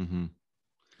day. Mm-hmm.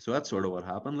 So that's sort of what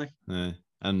happened. Like,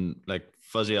 And like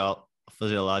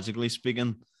physiologically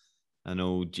speaking, I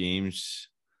know James,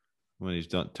 when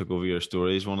took over your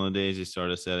stories one of the days, he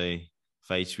started saying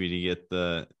fights really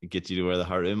get you to wear the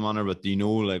heart rate monitor. But do you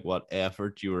know like what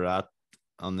effort you were at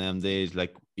on them days?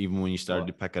 Like even when you started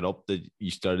to oh pick it up, that you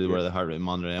started to yeah, wear the heart rate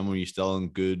monitor, and were you still in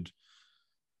good,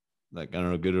 like, I don't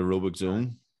know, good aerobic uh,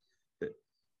 zone?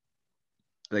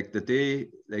 like the day,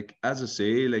 like as I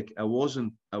say, like I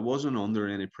wasn't under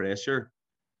any pressure,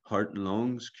 heart and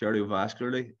lungs,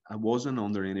 cardiovascularly. I wasn't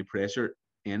under any pressure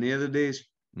any of the days.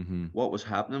 Mm-hmm. What was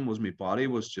happening was my body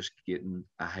was just getting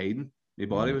a hiding. My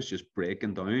body was just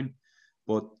breaking down.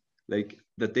 But like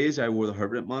the days I wore the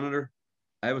heart rate monitor,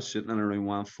 I was sitting at around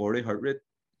 140 heart rate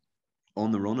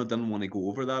on the run. I didn't want to go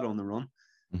over that on the run.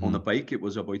 On the bike, it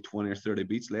was about 20 or 30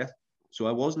 beats left. So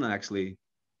I wasn't actually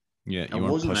Yeah, I you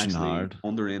weren't wasn't pushing actually hard.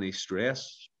 under any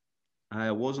stress. I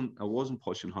wasn't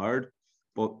pushing hard,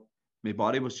 but my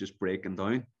body was just breaking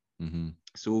down. Mm-hmm.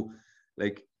 So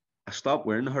like I stopped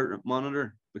wearing the heart rate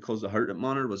monitor because the heart rate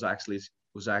monitor was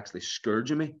actually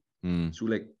scourging me. Mm. So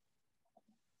like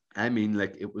I mean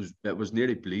like it was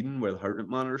nearly bleeding where the heart rate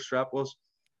monitor strap was.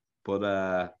 But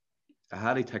I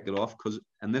had to take it off because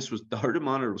and this was the heart rate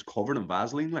monitor was covered in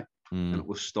Vaseline like and Mm. it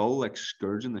was still like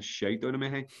scourging the shit out of me,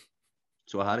 hey.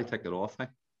 So I had to take it off,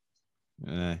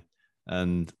 hey.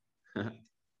 And It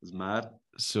was mad.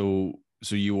 so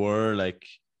you were like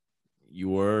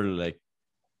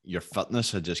your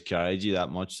fitness had just carried you that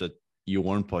much that you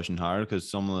weren't pushing hard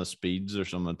because some of the speeds or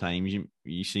some of the times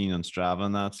you seen on Strava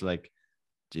and that's like,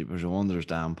 jeepers, I wonder if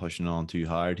I'm pushing on too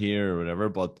hard here or whatever.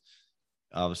 But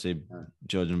obviously, Uh,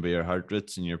 judging by your heart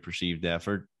rates and your perceived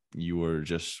effort, you were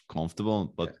just comfortable,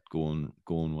 yeah. but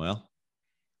going well.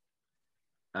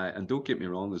 And don't get me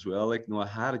wrong as well. Like, no, I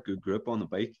had a good grip on the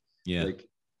bike. Yeah. Like,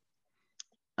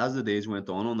 as the days went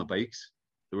on the bikes,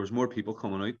 there was more people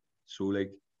coming out. So,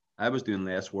 like, I was doing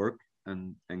less work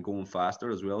and going faster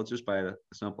as well, just by the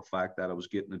simple fact that I was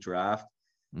getting a draft.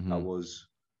 I Mm-hmm. was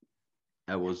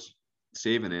I was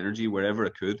saving energy wherever I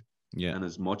could, Yeah. and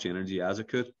as much energy as I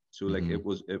could. So, like,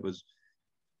 Mm-hmm.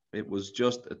 it was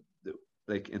just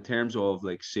like in terms of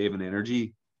like saving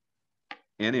energy,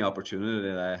 any opportunity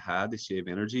that I had to save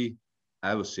energy,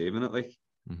 I was saving it. Like,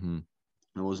 Mm-hmm.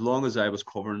 as long as I was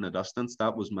covering the distance,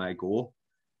 that was my goal.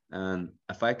 And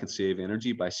if I could save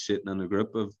energy by sitting in a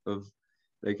group of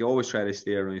like I always try to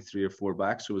stay around 3 or 4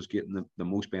 back, so I was getting the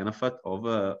most benefit of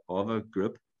a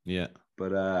group. Yeah.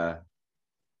 But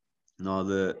no,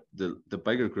 the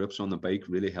bigger groups on the bike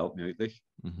really helped me out. Like,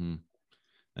 Mm-hmm.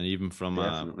 And even from a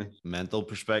definitely. mental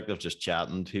perspective, just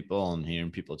chatting to people and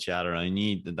hearing people chat around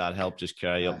you, did that help just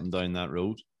carry up Uh, and down that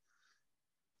road?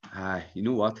 you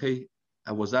know what? Hey,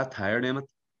 I was that tired, Emmett,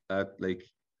 that like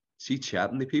see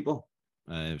chatting to people.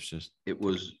 It was just, It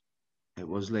was it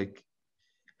was like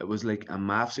it was like a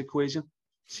maths equation.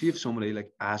 See if somebody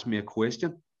like asked me a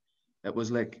question, it was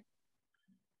like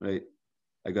right.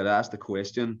 I got asked a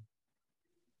question.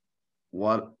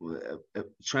 What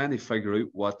trying to figure out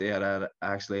what they had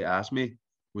actually asked me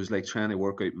was like trying to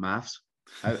work out maths.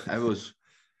 I was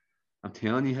I'm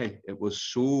telling you, hey, it was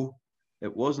so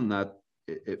it wasn't that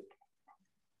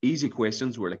easy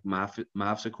questions were like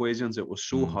maths equations. It was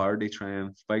so mm, hard to try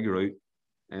and figure out,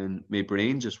 and my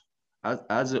brain just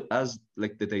as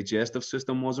like the digestive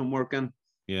system wasn't working,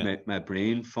 yeah, my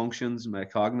brain functions, my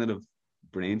cognitive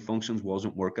brain functions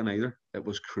wasn't working either. It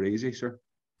was crazy, sir.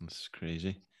 this is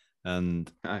crazy.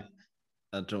 And I,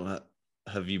 I don't know,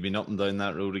 have you been up and down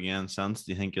that road again since?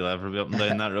 Do you think you'll ever be up and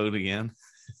down that road again?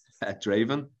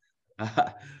 driving,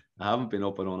 I haven't been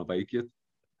up and on a bike yet.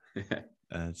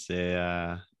 I'd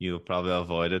say you'll probably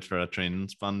avoid it for a training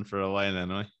span for a while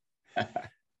anyway.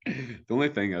 The only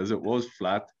thing is, it was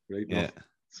flat right Yeah, enough,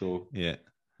 so yeah,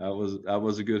 that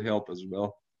was a good help as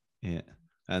well. yeah.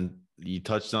 And you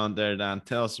touched on there, Dan.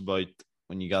 Tell us about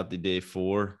when you got the day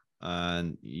 4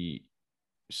 and you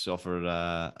suffered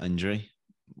injury.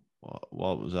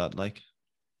 What was that like?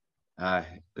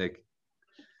 Like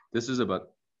this is about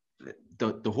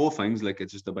the whole thing's like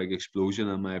it's just a big explosion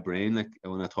in my brain. Like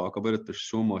when I talk about it, there's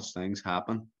so much things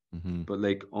happen. Mm-hmm. But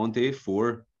like on day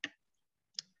 4,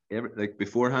 like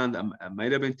beforehand, I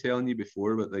might have been telling you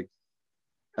before, but like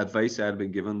advice I had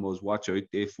been given was watch out,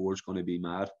 day 4 is going to be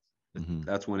mad. Mm-hmm.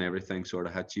 That's when everything sort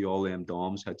of hits you, all them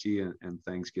DOMs hit you, and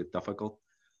things get difficult.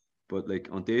 But like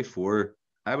on day 4,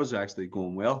 I was actually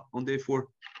going well on day 4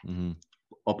 Mm-hmm.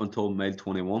 up until mile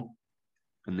 21.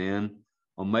 And then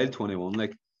on mile 21,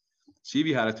 like, see if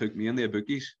you had took me in the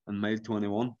bookies in mile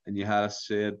 21 and you had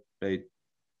said, right,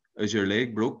 is your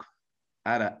leg broke?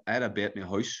 I'd have bet my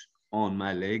house on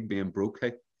my leg being broke.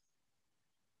 Like,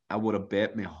 I would have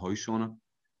bet my house on it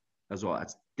as well.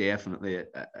 It's definitely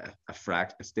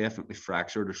it's definitely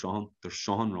fractured or something. There's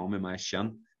something wrong with my shin.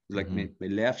 It was like Mm-hmm. my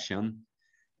left shin,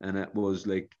 and it was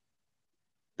like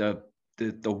the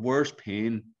the worst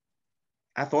pain.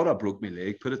 I thought I broke my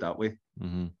leg, put it that way.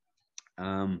 Mm-hmm.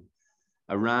 Um,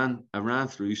 I ran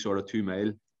through sort of 2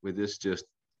 mile with this just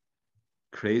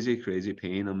crazy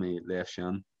pain on my left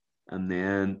shin, and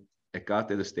then it got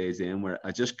to the stage then where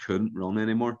I just couldn't run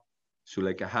anymore. So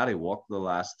like I had to walk the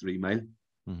last 3 mile,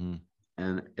 Mm-hmm.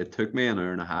 and it took me an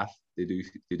hour and a half to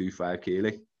do 5K.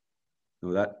 Like, you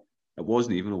know that. it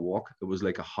wasn't even a walk. It was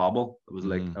like a hobble. It was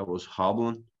like I was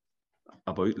hobbling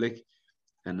about, like,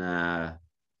 and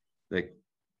like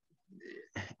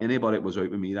anybody that was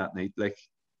out with me that night, like,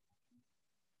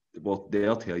 well,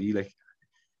 they'll tell you, like,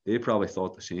 they probably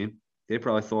thought the same. They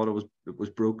probably thought it was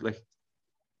broke, like,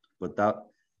 but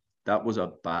that was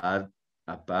a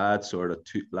bad sort of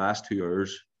last 2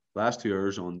 hours. Last 2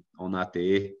 hours on that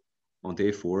day, on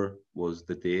day 4, was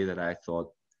the day that I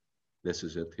thought, this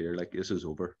is it here. Like, this is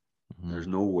over. There's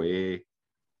no way.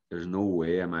 There's no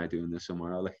way am I doing this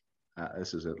tomorrow. Like,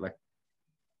 this is it. Like,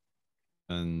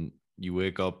 and you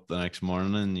wake up the next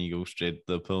morning and you go straight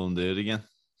to the pool and do it again.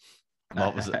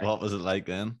 What was it? What was it like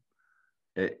then?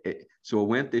 So I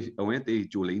went to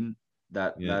Jolene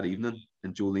that evening,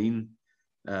 and Jolene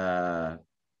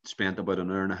spent about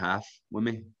an hour and a half with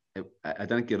me. I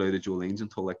didn't get out of Jolene's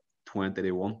until like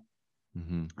 20:01,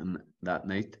 and that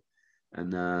night,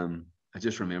 and I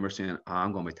just remember saying,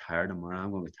 I'm going to be tired tomorrow.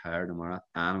 I'm going to be tired tomorrow,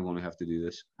 and I'm going to have to do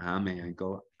this. And my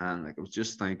ankle, and like I was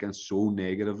just thinking so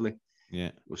negatively. Yeah,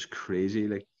 it was crazy.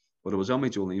 Like, but I was on my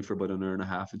Jolene for about an hour and a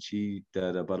half, and she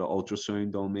did about an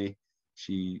ultrasound on me.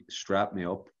 She strapped me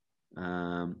up,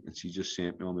 and she just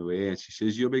sent me on my way. And she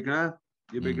says, "You'll be grand.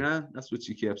 You'll be grand." That's what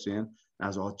she kept saying. And I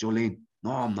was like, Jolene,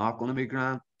 no, I'm not going to be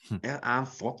grand. Yeah, I'm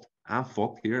fucked. I'm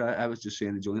fucked here. I was just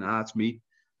saying to Jolene, that's me.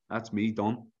 That's me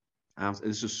done.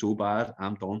 This is so bad.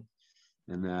 I'm done.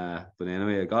 And but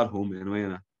anyway, I got home anyway,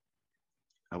 and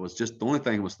I was just, the only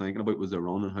thing I was thinking about was the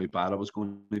run and how bad I was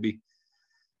going to be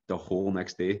the whole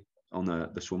next day on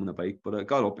the swimming the bike. But I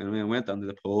got up anyway, I went down to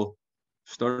the pool,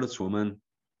 started swimming,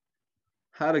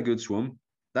 had a good swim.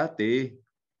 That day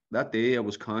I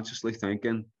was consciously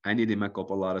thinking I need to make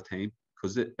up a lot of time,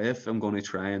 because if I'm going to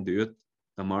try and do it,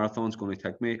 the marathon's going to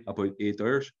take me about 8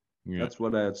 hours. That's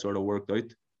what I had sort of worked out.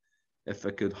 If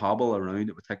I could hobble around,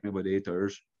 it would take me about 8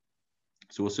 hours.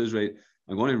 So it says, right,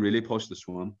 I'm going to really push the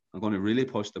swim, I'm going to really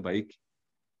push the bike,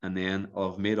 and then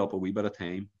I've made up a wee bit of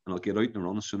time, and I'll get out and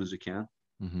run as soon as I can.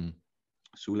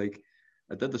 So like,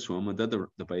 I did the swim, I did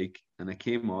the bike, and I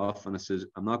came off, and I says,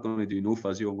 I'm not going to do no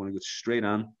physio. I'm going to go straight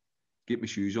on, get my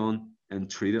shoes on, and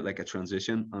treat it like a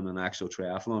transition on an actual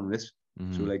triathlon race.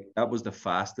 So like, that was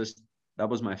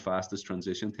my fastest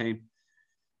transition time,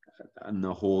 and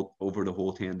over the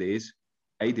whole 10 days.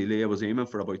 Ideally, I was aiming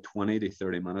for about 20 to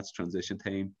 30 minutes transition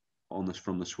time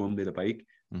from the swim to the bike.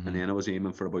 And then I was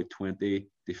aiming for about 20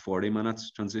 to 40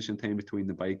 minutes transition time between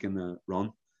the bike and the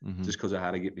run, just because I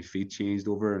had to get my feet changed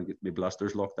over and get my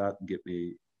blisters locked out and get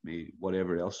me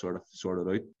whatever else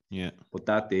sorted out. Yeah. But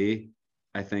that day,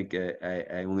 I think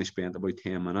I only spent about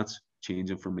 10 minutes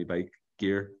changing from my bike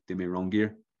gear to my run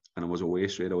gear, and I was away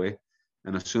straight away.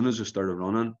 And as soon as I started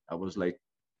running, I was like,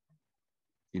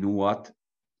 you know what?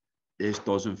 This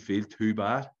doesn't feel too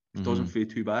bad. It doesn't feel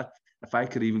too bad. If I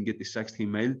could even get the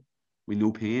 16 mile with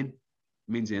no pain,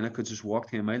 it means then I could just walk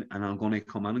 10 mile and I'm going to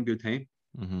come in good time.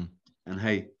 And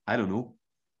hey, I don't know.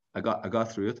 I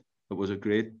got through it. It was a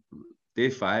great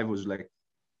day. 5 was like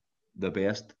the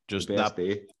best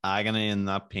day. Agony and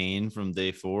that pain from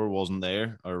day 4 wasn't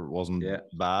there, or wasn't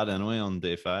bad anyway on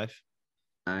day 5.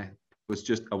 I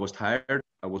was tired.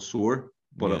 I was sore,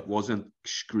 but it wasn't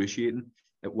excruciating.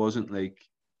 It wasn't like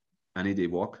I need to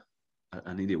walk.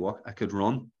 I could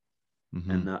run,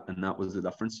 and that was the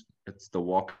difference. It's the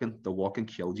walking. The walking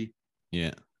killed you.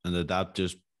 Yeah, and did that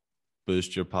just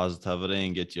boost your positivity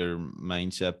and get your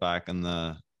mindset back on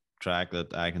the track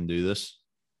that I can do this?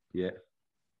 Yeah.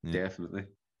 Definitely.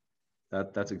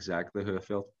 That's exactly how I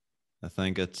felt. I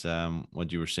think it's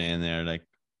what you were saying there, like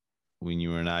when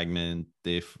you were in Agni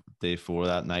day 4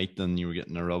 that night, and you were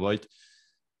getting a rub out,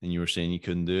 and you were saying you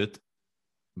couldn't do it,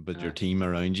 but your team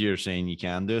around you are saying you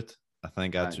can do it. I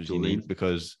think that's what Jolene. You need,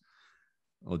 because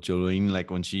Jolene,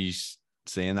 like when she's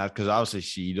saying that, because obviously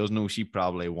she doesn't know, she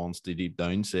probably wants to deep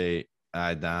down say,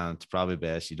 Dan, it's probably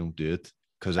best you don't do it,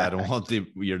 because I don't want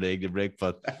your leg to break.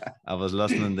 But I was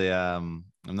listening to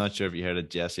I'm not sure if you heard of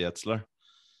Jesse Itzler.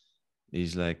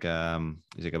 He's like a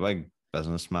big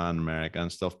businessman in America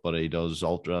and stuff, but he does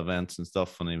ultra events and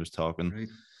stuff. And he was talking,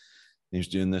 he was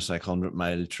doing this like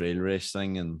 100-mile trail race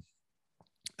thing, and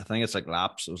I think it's like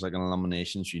laps. It was like an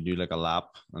elimination. So you do like a lap,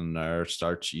 and there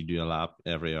starts, you do a lap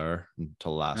every hour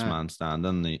until last man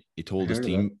standing. He told his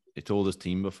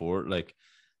team before, like,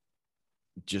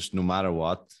 just no matter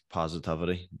what,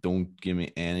 positivity. Don't give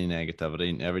me any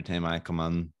negativity. And every time I come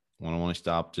in, when I want to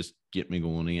stop, just get me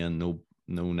going again. No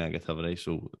negativity.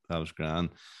 So that was grand.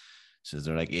 Says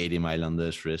they're like 80 mile on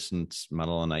this race, and it's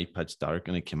middle of the night, pitch dark,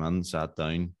 and he came in, sat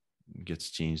down, gets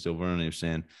changed over, and he was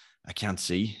saying, I can't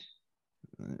see.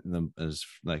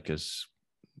 His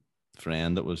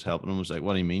friend that was helping him was like,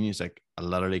 what do you mean? He's like, I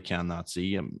literally cannot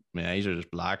see. My eyes are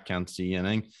just black, can't see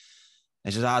anything.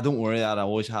 He says, don't worry, that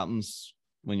always happens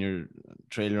when you're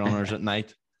trail runners at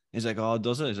night. He's like, oh,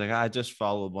 does it? He's like, I just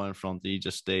follow the boy in front of you,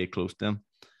 just stay close to him.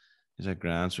 He's like,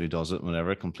 grand, so he does it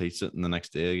whenever, completes it, and the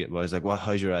next day I get by. He's like, what,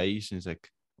 how's your eyes? And he's like,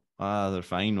 they're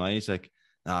fine. Why? He's like,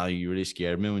 nah, you really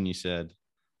scared me when you said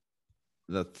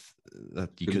that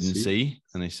you couldn't see.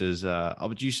 And he says,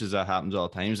 but you says that happens all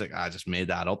the time. He's like, I just made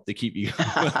that up to keep you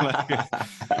going.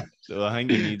 So I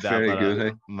think you need that bit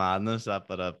of madness, that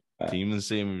bit of team. And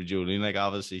same with Jolene. Like,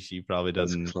 obviously she probably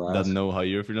doesn't know how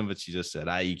you're feeling, but she just said,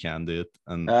 you can do it.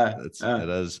 And it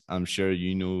is, I'm sure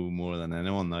you know more than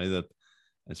anyone now that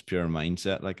it's pure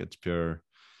mindset. Like, it's pure,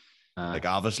 like,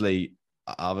 obviously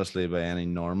by any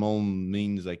normal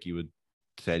means, like, you would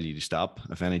tell you to stop.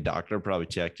 If any doctor probably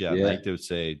checked you at night, they would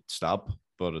say stop,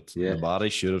 but it's the body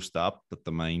should have stopped, but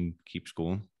the mind keeps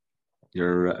going.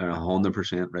 You're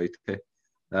 100% right.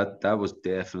 That was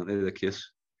definitely the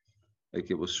case. Like,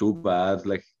 it was so bad,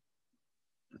 like,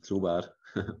 so bad.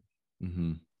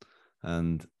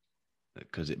 And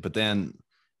but then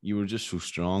you were just so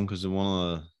strong, because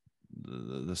one of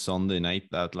the Sunday night,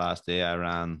 that last day, I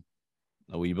ran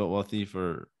a wee bit with you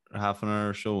for half an hour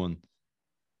or so, and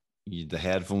the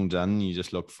headphones in, you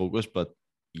just look focused, but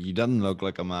you didn't look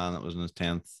like a man that was in his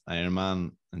 10th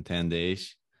Ironman in 10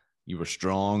 days. You were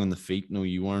strong in the feet. No,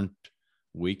 you weren't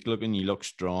weak looking. You looked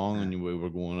strong, and we were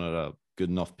going at a good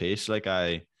enough pace. Like,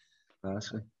 I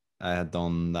had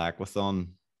done the Aquathon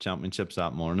Championships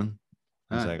that morning.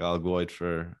 I was like, I'll go out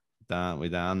for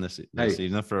Dan this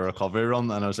evening for a recovery run,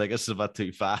 and I was like, this is a bit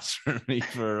too fast for me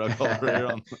for a recovery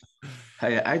run.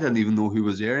 Hey, I didn't even know who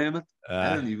was there, Emmett.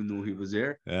 I didn't even know he was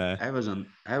there. I was on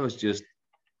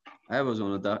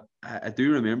a. I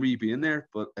do remember you being there,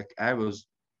 but like, I was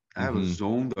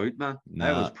zoned out, man.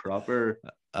 I was proper.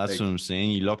 That's what I'm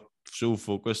saying. You looked so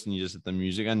focused, and you just had the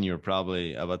music, and you're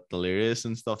probably a bit delirious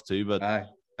and stuff too. But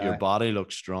your body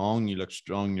looked strong. You looked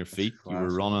strong in your feet. You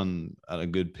were running at a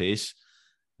good pace.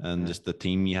 And just the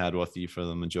team you had with you for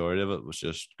the majority of it was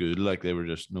just good. Like, they were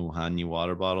just hand you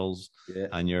water bottles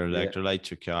and your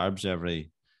electrolytes, your carbs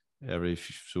every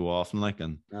so often. Like,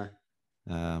 and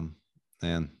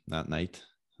then that night,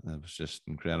 it was just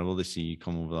incredible to see you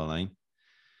come over the line.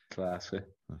 Classic.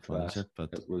 But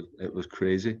it was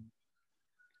crazy.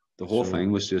 The whole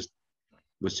thing was just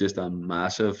a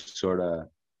massive sort of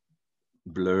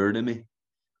blur to me,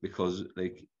 because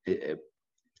like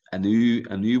I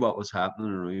knew what was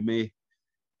happening around me,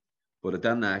 but it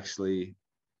didn't actually.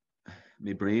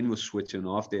 My brain was switching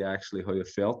off to actually how I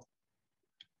felt,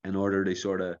 in order to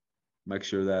sort of make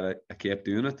sure that I kept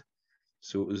doing it.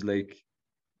 So it was like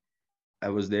I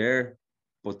was there,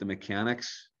 but the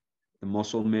mechanics, the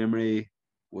muscle memory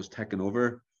was taking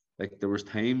over. Like, there was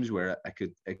times where I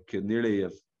could nearly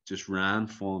have just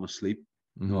fallen asleep.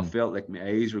 You know, I felt like my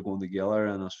eyes were going together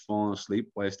and I was falling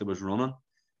asleep whilst I was running.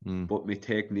 But my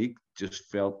technique just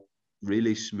felt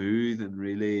really smooth and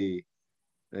really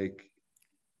like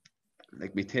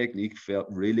my technique felt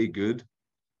really good,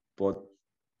 but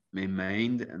my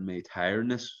mind and my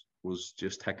tiredness was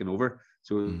just taking over.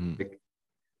 So like,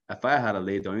 if I had to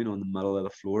lay down on the middle of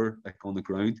the floor, like on the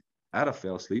ground, I'd have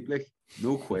fell asleep, like,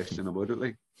 no question about it.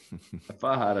 Like, if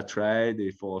I had tried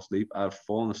to fall asleep, I'd have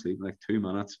fallen asleep in like 2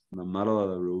 minutes in the middle of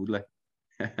the road. Like,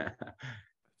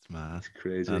 it's mad. It's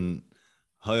crazy. And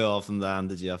how often, Dan,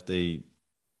 did you have to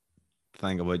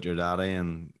think about your daddy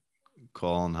and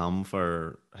calling him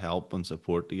for help and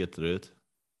support to get through it?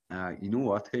 You know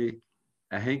what?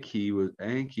 I think he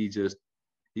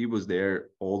was there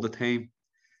all the time,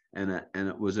 and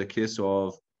it was a case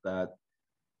of that.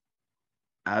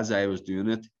 As I was doing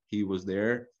it, he was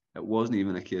there. It wasn't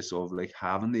even a case of like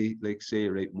having to like say,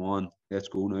 right, man, let's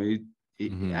go now.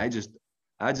 I just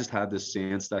had this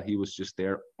sense that he was just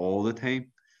there all the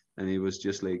time, and he was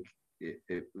just like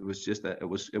it was just that it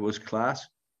was class.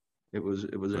 It was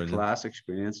Brilliant. A class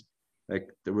experience.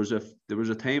 Like, there was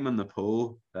a time in the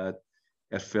pool that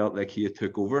it felt like he had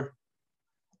took over,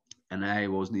 and I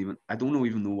don't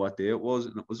even know what day it was,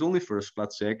 and it was only for a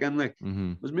split second. Like,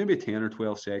 it was maybe 10 or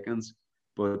 12 seconds,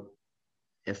 but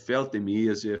it felt to me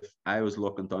as if I was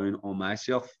looking down on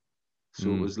myself. So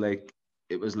it was like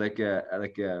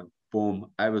a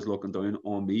boom. I was looking down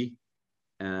on me,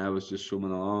 and I was just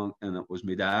swimming along, and it was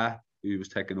my dad who was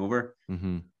taking over.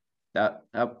 That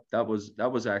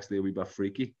was actually a wee bit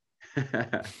freaky,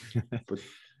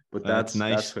 but that's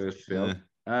nice. That's how it felt.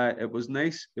 It was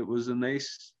nice. It was a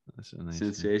nice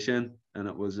sensation, and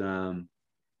it was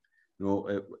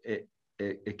it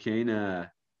kind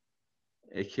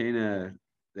of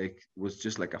was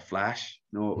just like a flash.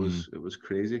 It was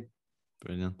crazy.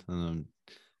 Brilliant. And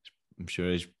I'm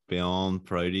sure he's beyond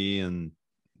proud of you, and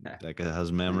like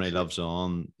his memory Thanks, lives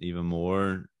on even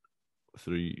more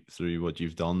through what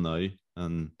you've done now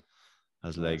and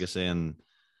his legacy. And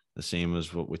the same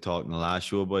as what we talked in the last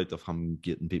show about of him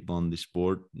getting people on the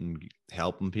sport and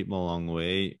helping people along the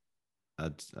way.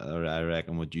 I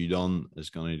reckon what you done is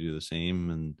going to do the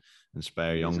same and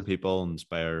inspire young people,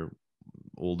 inspire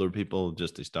older people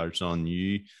just to start on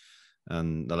you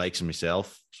and the likes of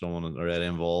myself, someone already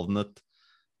involved in it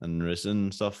and racing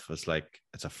and stuff. It's like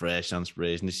it's a fresh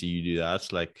inspiration to see you do that.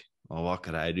 It's like, oh, what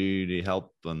could I do to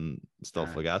help and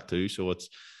stuff like that too. So it's,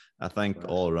 I think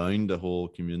all around the whole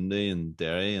community in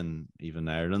Derry and even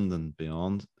Ireland and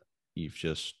beyond, you've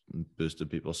just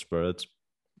boosted people's spirits,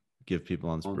 give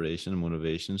people inspiration and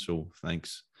motivation. So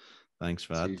thanks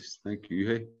for that. Jeez, thank you.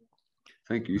 Hey,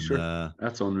 thank you, sir.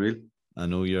 That's unreal. I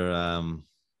know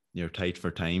you're tight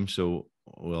for time, so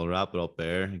we'll wrap it up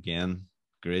there. Again,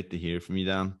 great to hear from you,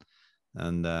 Dan.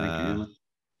 And thank you.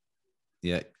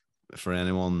 Yeah, for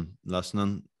anyone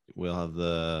listening, we'll have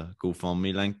the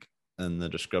GoFundMe link in the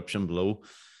description below.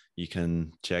 You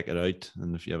can check it out,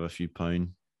 and if you have a few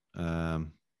pound,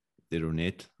 they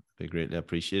donate. They greatly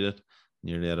appreciate it.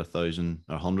 Nearly at 1,000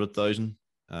 or 100,000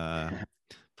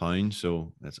 pounds,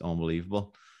 so it's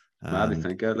unbelievable. Mad to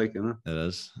think out, like, isn't it? It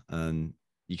is, and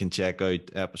you can check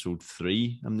out episode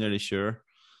 3. I'm nearly sure,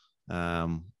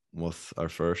 with our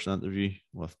first interview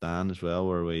with Dan as well,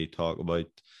 where we talk about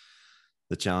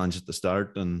the challenge at the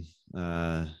start and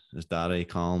his daddy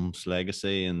Colm's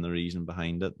legacy and the reason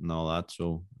behind it and all that.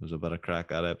 So there's a bit of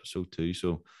crack at episode 2.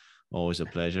 So always a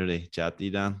pleasure to chat to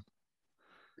you, Dan.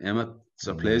 Emmett, it's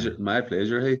a pleasure. My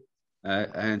pleasure. Hey,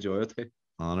 I enjoy it. Hey,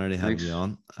 honor to have you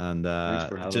on. And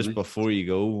just before you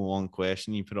go, one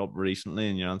question you put up recently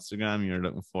in your Instagram: you're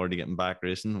looking forward to getting back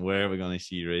racing. Where are we going to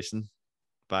see you racing?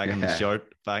 Back in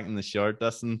the short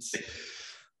distance.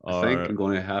 I think I'm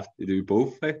going to have to do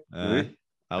both. Hey,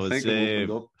 I would think say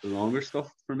I'm opened up the longer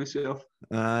stuff for myself.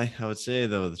 I would say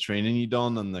the training you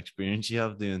done and the experience you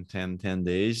have doing 10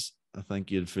 days, I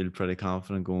think you'd feel pretty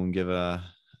confident going and give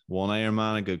one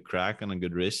Ironman a good crack and a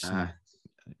good race. I'm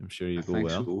sure you go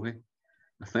well. So, hey.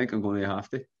 I think I'm going to have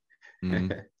to.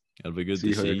 It'll be good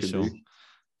to see. So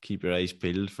keep your eyes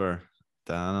peeled for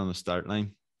Dan on the start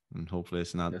line, and hopefully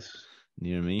it's not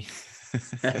near me.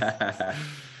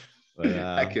 But,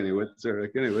 I can't wait, sir. I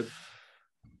can't wait.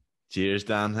 Cheers,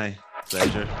 Dan. Hey,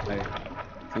 pleasure. Hey.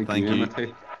 Thank you.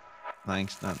 Hey.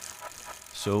 Thanks, Dan.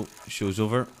 So, show's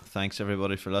over. Thanks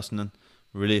everybody for listening.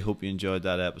 Really hope you enjoyed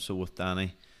that episode with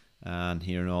Danny and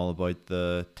hearing all about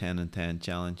the 10 and 10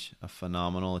 challenge. A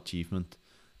phenomenal achievement.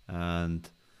 And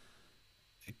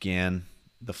again,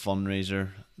 the fundraiser,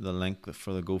 the link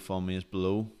for the GoFundMe is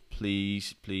below.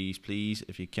 Please,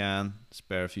 if you can,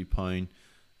 spare a few pound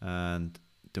and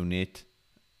donate.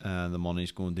 The money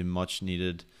is going to much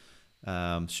needed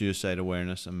suicide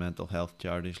awareness and mental health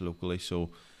charities locally. So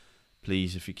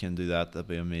please, if you can do that, that'd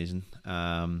be amazing.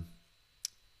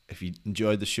 If you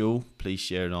enjoyed the show, please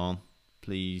share it on.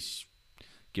 Please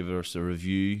give us a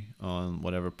review on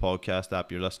whatever podcast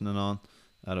app you're listening on.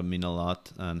 That'll mean a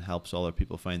lot and helps other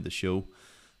people find the show.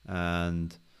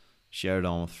 And share it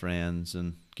on with friends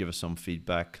and give us some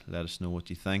feedback. Let us know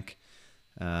what you think.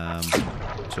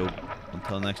 So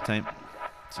until next time,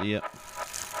 see ya.